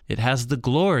God. It has the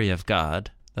glory of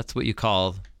God. That's what you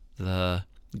call the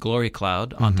glory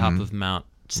cloud on top of Mount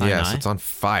Sinai. Yes, it's on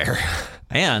fire.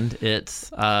 And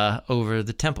it's over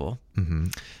the temple.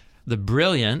 The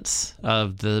brilliance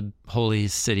of the holy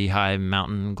city, high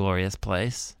mountain, glorious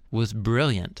place was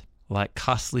brilliant, like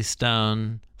costly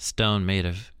stone made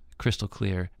of crystal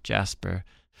clear jasper.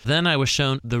 Then I was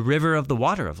shown the river of the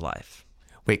water of life.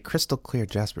 Wait, crystal clear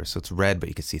jasper, so it's red, but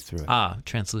you can see through it.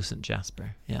 Translucent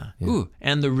jasper. Yeah. Ooh,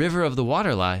 and the river of the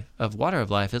water of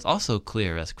life is also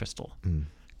clear as crystal,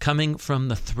 coming from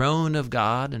the throne of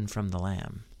God and from the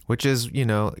Lamb. Which is,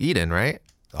 Eden, right?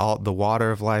 All the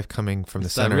water of life coming from the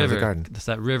center of the garden. It's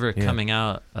that river coming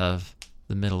out of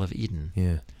the middle of Eden.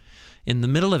 Yeah. In the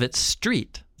middle of its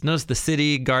street. Notice the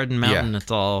city, garden, mountain, it's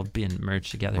all being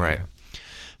merged together Right. here.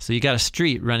 So you got a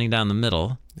street running down the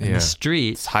middle, and the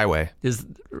street It's highway. is,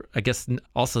 I guess,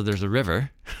 also there's a river.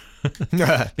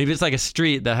 Maybe it's like a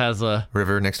street that has a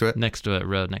River next to it? next to it,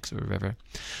 road next to a river.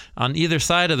 On either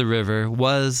side of the river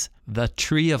was the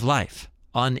tree of life.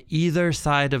 on either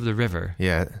side of the river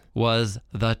Yeah. was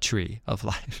the tree of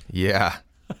life. Yeah.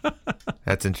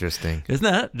 That's interesting. Isn't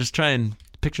that? Just try and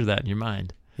picture that in your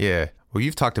mind. Yeah. Well,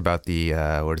 you've talked about the,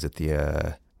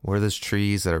 what are those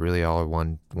trees that are really all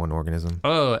one organism?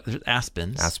 Oh, there's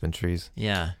aspens. Aspen trees.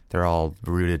 Yeah. They're all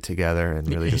rooted together and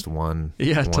really just one,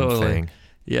 Yeah, one totally. thing.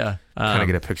 Yeah. Kind of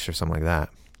get a picture of something like that.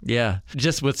 Yeah.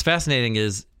 Just what's fascinating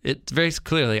is it's very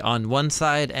clearly on one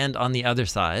side and on the other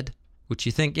side, which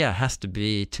you think, has to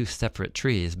be two separate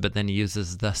trees, but then he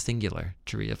uses the singular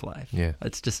tree of life. Yeah.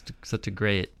 It's just such a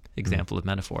great example of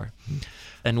metaphor.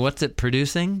 And what's it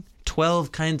producing?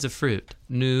 12 kinds of fruit.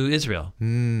 New Israel.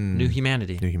 New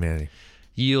humanity. New humanity.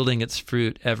 Yielding its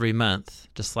fruit every month,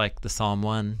 just like the Psalm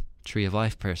 1 tree of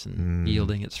life person,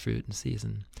 yielding its fruit in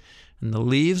season. And the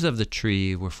leaves of the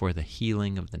tree were for the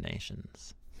healing of the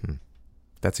nations.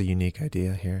 That's a unique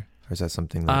idea here? Or is that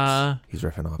something that he's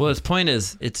riffing off? Well, his point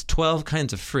is it's 12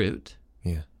 kinds of fruit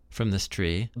from this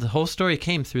tree. The whole story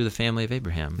came through the family of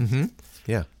Abraham.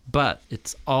 Yeah. But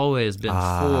it's always been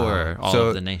for all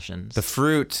of the nations. The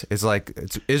fruit is like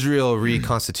it's Israel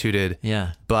reconstituted,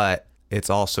 but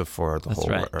it's also for the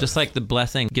whole earth. Just like the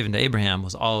blessing given to Abraham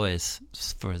was always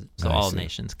for so all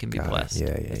nations can be blessed.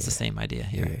 It's the same idea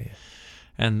here. Yeah.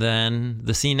 And then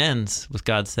the scene ends with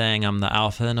God saying, I'm the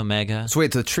Alpha and Omega. So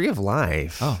wait, the tree of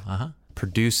life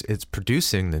It's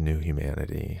producing the new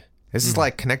humanity. This is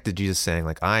like connected to Jesus saying,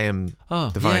 like, I am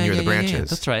the vine, you're the branches. Yeah.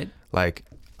 That's right. Like,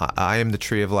 I am the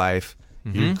tree of life.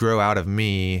 You grow out of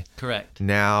me. Correct.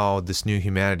 Now this new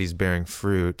humanity is bearing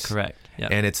fruit. Correct. Yeah.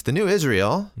 And it's the new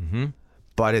Israel,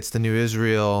 but it's the new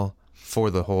Israel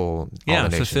for the whole all the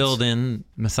nations. Fulfilled in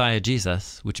Messiah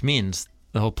Jesus, which means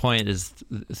the whole point is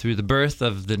through the birth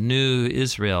of the new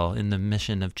Israel in the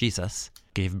mission of Jesus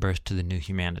gave birth to the new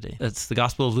humanity. That's the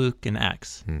Gospel of Luke and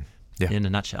Acts in a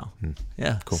nutshell.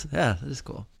 Yeah, cool. Yeah, that is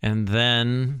cool. And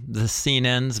then the scene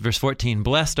ends, verse 14,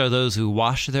 blessed are those who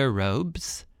wash their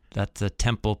robes. That's a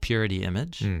temple purity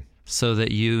image, so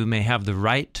that you may have the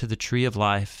right to the tree of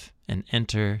life and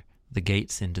enter the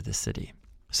gates into the city.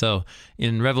 So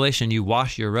in Revelation, you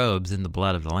wash your robes in the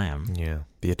blood of the Lamb. Yeah,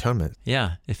 the atonement.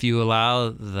 Yeah, if you allow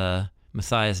the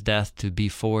Messiah's death to be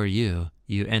for you,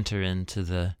 you enter into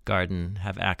the garden,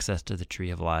 have access to the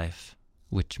tree of life,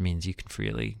 which means you can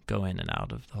freely go in and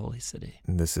out of the holy city.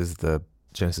 And this is the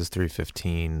Genesis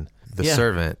 3:15, the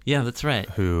servant. Yeah, that's right.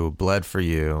 Who bled for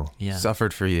you,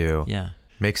 suffered for you,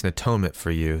 makes an atonement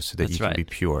for you so that you can be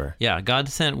pure. Yeah, God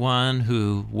sent one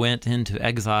who went into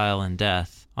exile and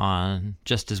death on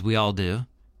just as we all do,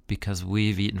 because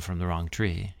we've eaten from the wrong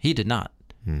tree. He did not,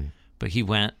 but he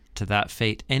went to that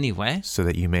fate anyway. So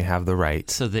that you may have the right.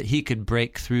 So that he could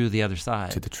break through the other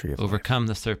side. To the tree of overcome life.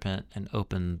 the serpent and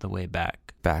open the way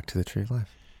back. Back to the tree of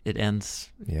life. It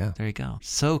ends. Yeah. There you go.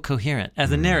 So coherent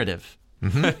as a narrative.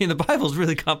 I mean, the Bible's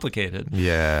really complicated.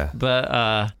 Yeah. But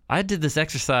I did this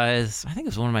exercise, I think it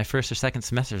was one of my first or second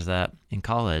semesters in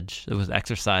college. It was an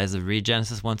exercise of read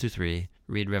Genesis 1-3,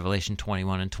 read Revelation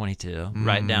 21 and 22,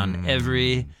 write down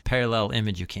every parallel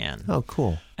image you can. Oh,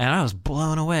 cool. And I was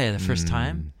blown away the first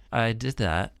time I did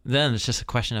that. Then it's just a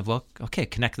question of, well, okay,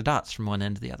 connect the dots from one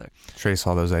end to the other. Trace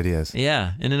all those ideas.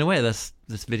 Yeah. And in a way, this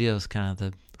video is kind of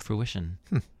the fruition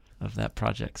of that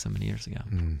project so many years ago.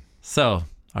 So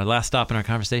our last stop in our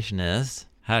conversation is,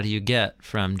 how do you get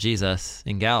from Jesus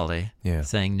in Galilee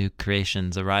saying new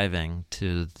creation's arriving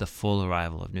to the full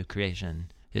arrival of new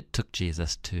creation? It took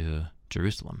Jesus to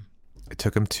Jerusalem. It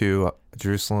took him to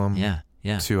Jerusalem. Yeah.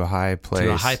 To a high place.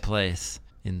 To a high place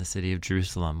in the city of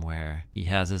Jerusalem, where he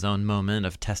has his own moment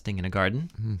of testing in a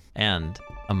garden and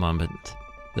a moment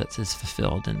that is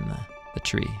fulfilled in the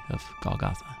tree of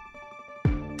Golgotha.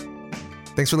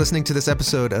 Thanks for listening to this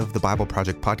episode of the Bible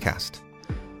Project Podcast.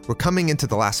 We're coming into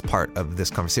the last part of this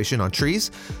conversation on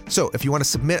trees. So if you want to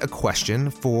submit a question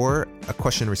for a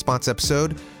question and response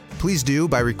episode, please do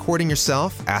by recording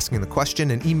yourself asking the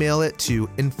question and email it to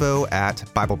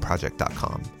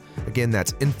info@bibleproject.com. Again,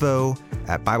 that's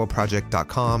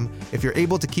info@bibleproject.com. If you're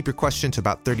able to keep your question to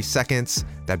about 30 seconds,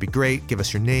 that'd be great. Give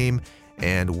us your name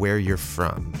and where you're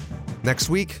from. Next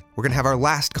week, we're going to have our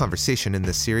last conversation in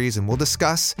this series, and we'll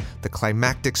discuss the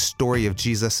climactic story of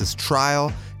Jesus'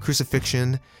 trial,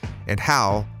 crucifixion, and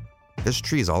how there's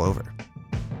trees all over.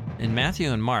 In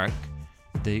Matthew and Mark,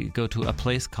 they go to a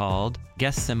place called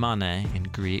Gethsemane in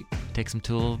Greek. It takes them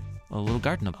to a little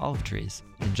garden of olive trees.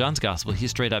 In John's Gospel, he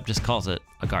straight up just calls it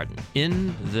a garden.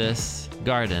 In this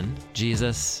garden,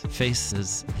 Jesus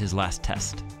faces his last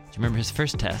test. Do you remember his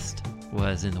first test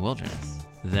was in the wilderness?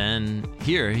 Then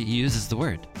here he uses the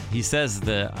word. He says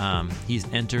that he's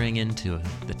entering into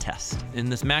the test. In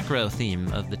this macro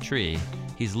theme of the tree,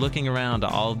 he's looking around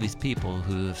at all of these people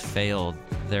who have failed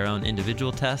their own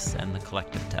individual tests and the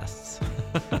collective tests,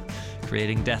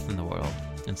 creating death in the world.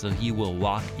 And so he will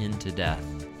walk into death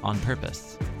on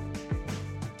purpose.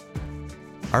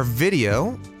 Our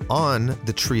video on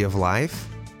the Tree of Life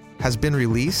has been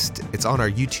released. It's on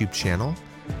our YouTube channel.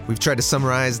 We've tried to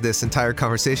summarize this entire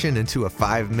conversation into a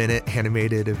 5-minute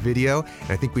animated video,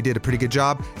 and I think we did a pretty good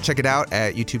job. Check it out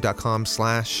at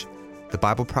youtube.com/The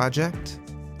Bible Project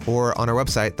or on our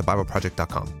website,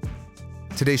 thebibleproject.com.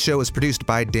 Today's show is produced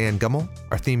by Dan Gummel.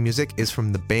 Our theme music is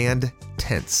from the band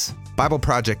Tense. Bible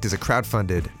Project is a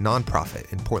crowdfunded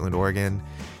nonprofit in Portland, Oregon,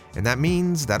 and that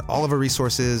means that all of our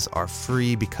resources are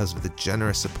free because of the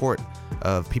generous support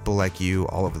of people like you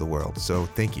all over the world. So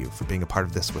thank you for being a part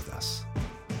of this with us.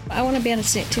 I want to be able to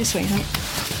see it too, sweetheart.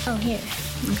 Oh, here.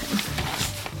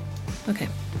 Okay.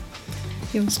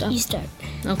 You want to start? You start.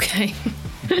 Okay.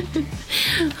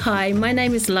 Hi, my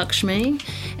name is Lakshmi,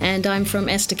 and I'm from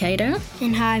Estacada.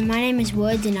 And hi, my name is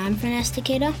Woods, and I'm from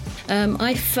Estacada.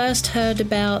 I first heard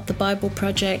about the Bible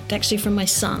Project actually from my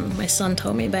son. My son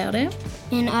told me about it.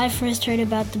 And I first heard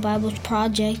about the Bible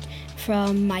Project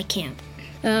from my camp.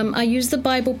 I use the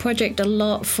Bible Project a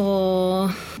lot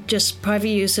for just private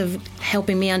use of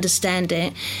helping me understand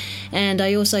it. And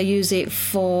I also use it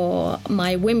for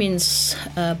my women's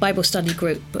Bible study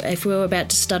group. If we're about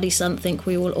to study something,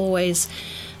 we will always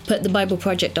put the Bible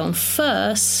Project on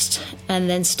first and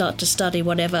then start to study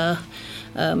whatever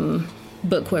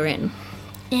book we're in.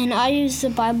 And I use the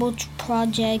Bible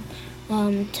Project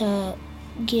to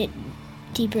get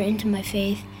deeper into my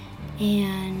faith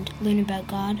and learn about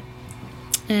God.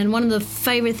 And one of the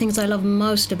favorite things I love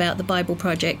most about the Bible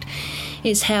Project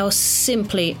is how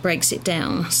simply it breaks it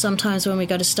down. Sometimes when we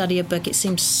go to study a book, it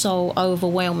seems so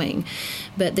overwhelming,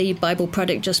 but the Bible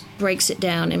Project just breaks it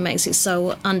down and makes it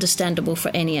so understandable for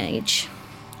any age.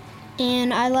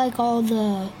 And I like all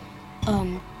the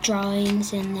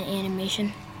drawings and the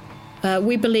animation.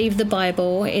 We believe the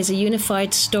Bible is a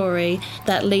unified story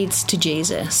that leads to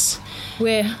Jesus.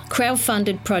 We're a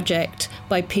crowdfunded project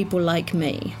by people like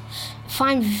me.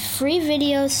 Find free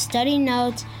videos, study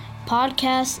notes,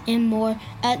 podcasts, and more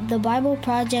at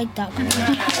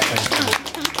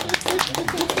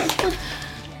thebibleproject.com.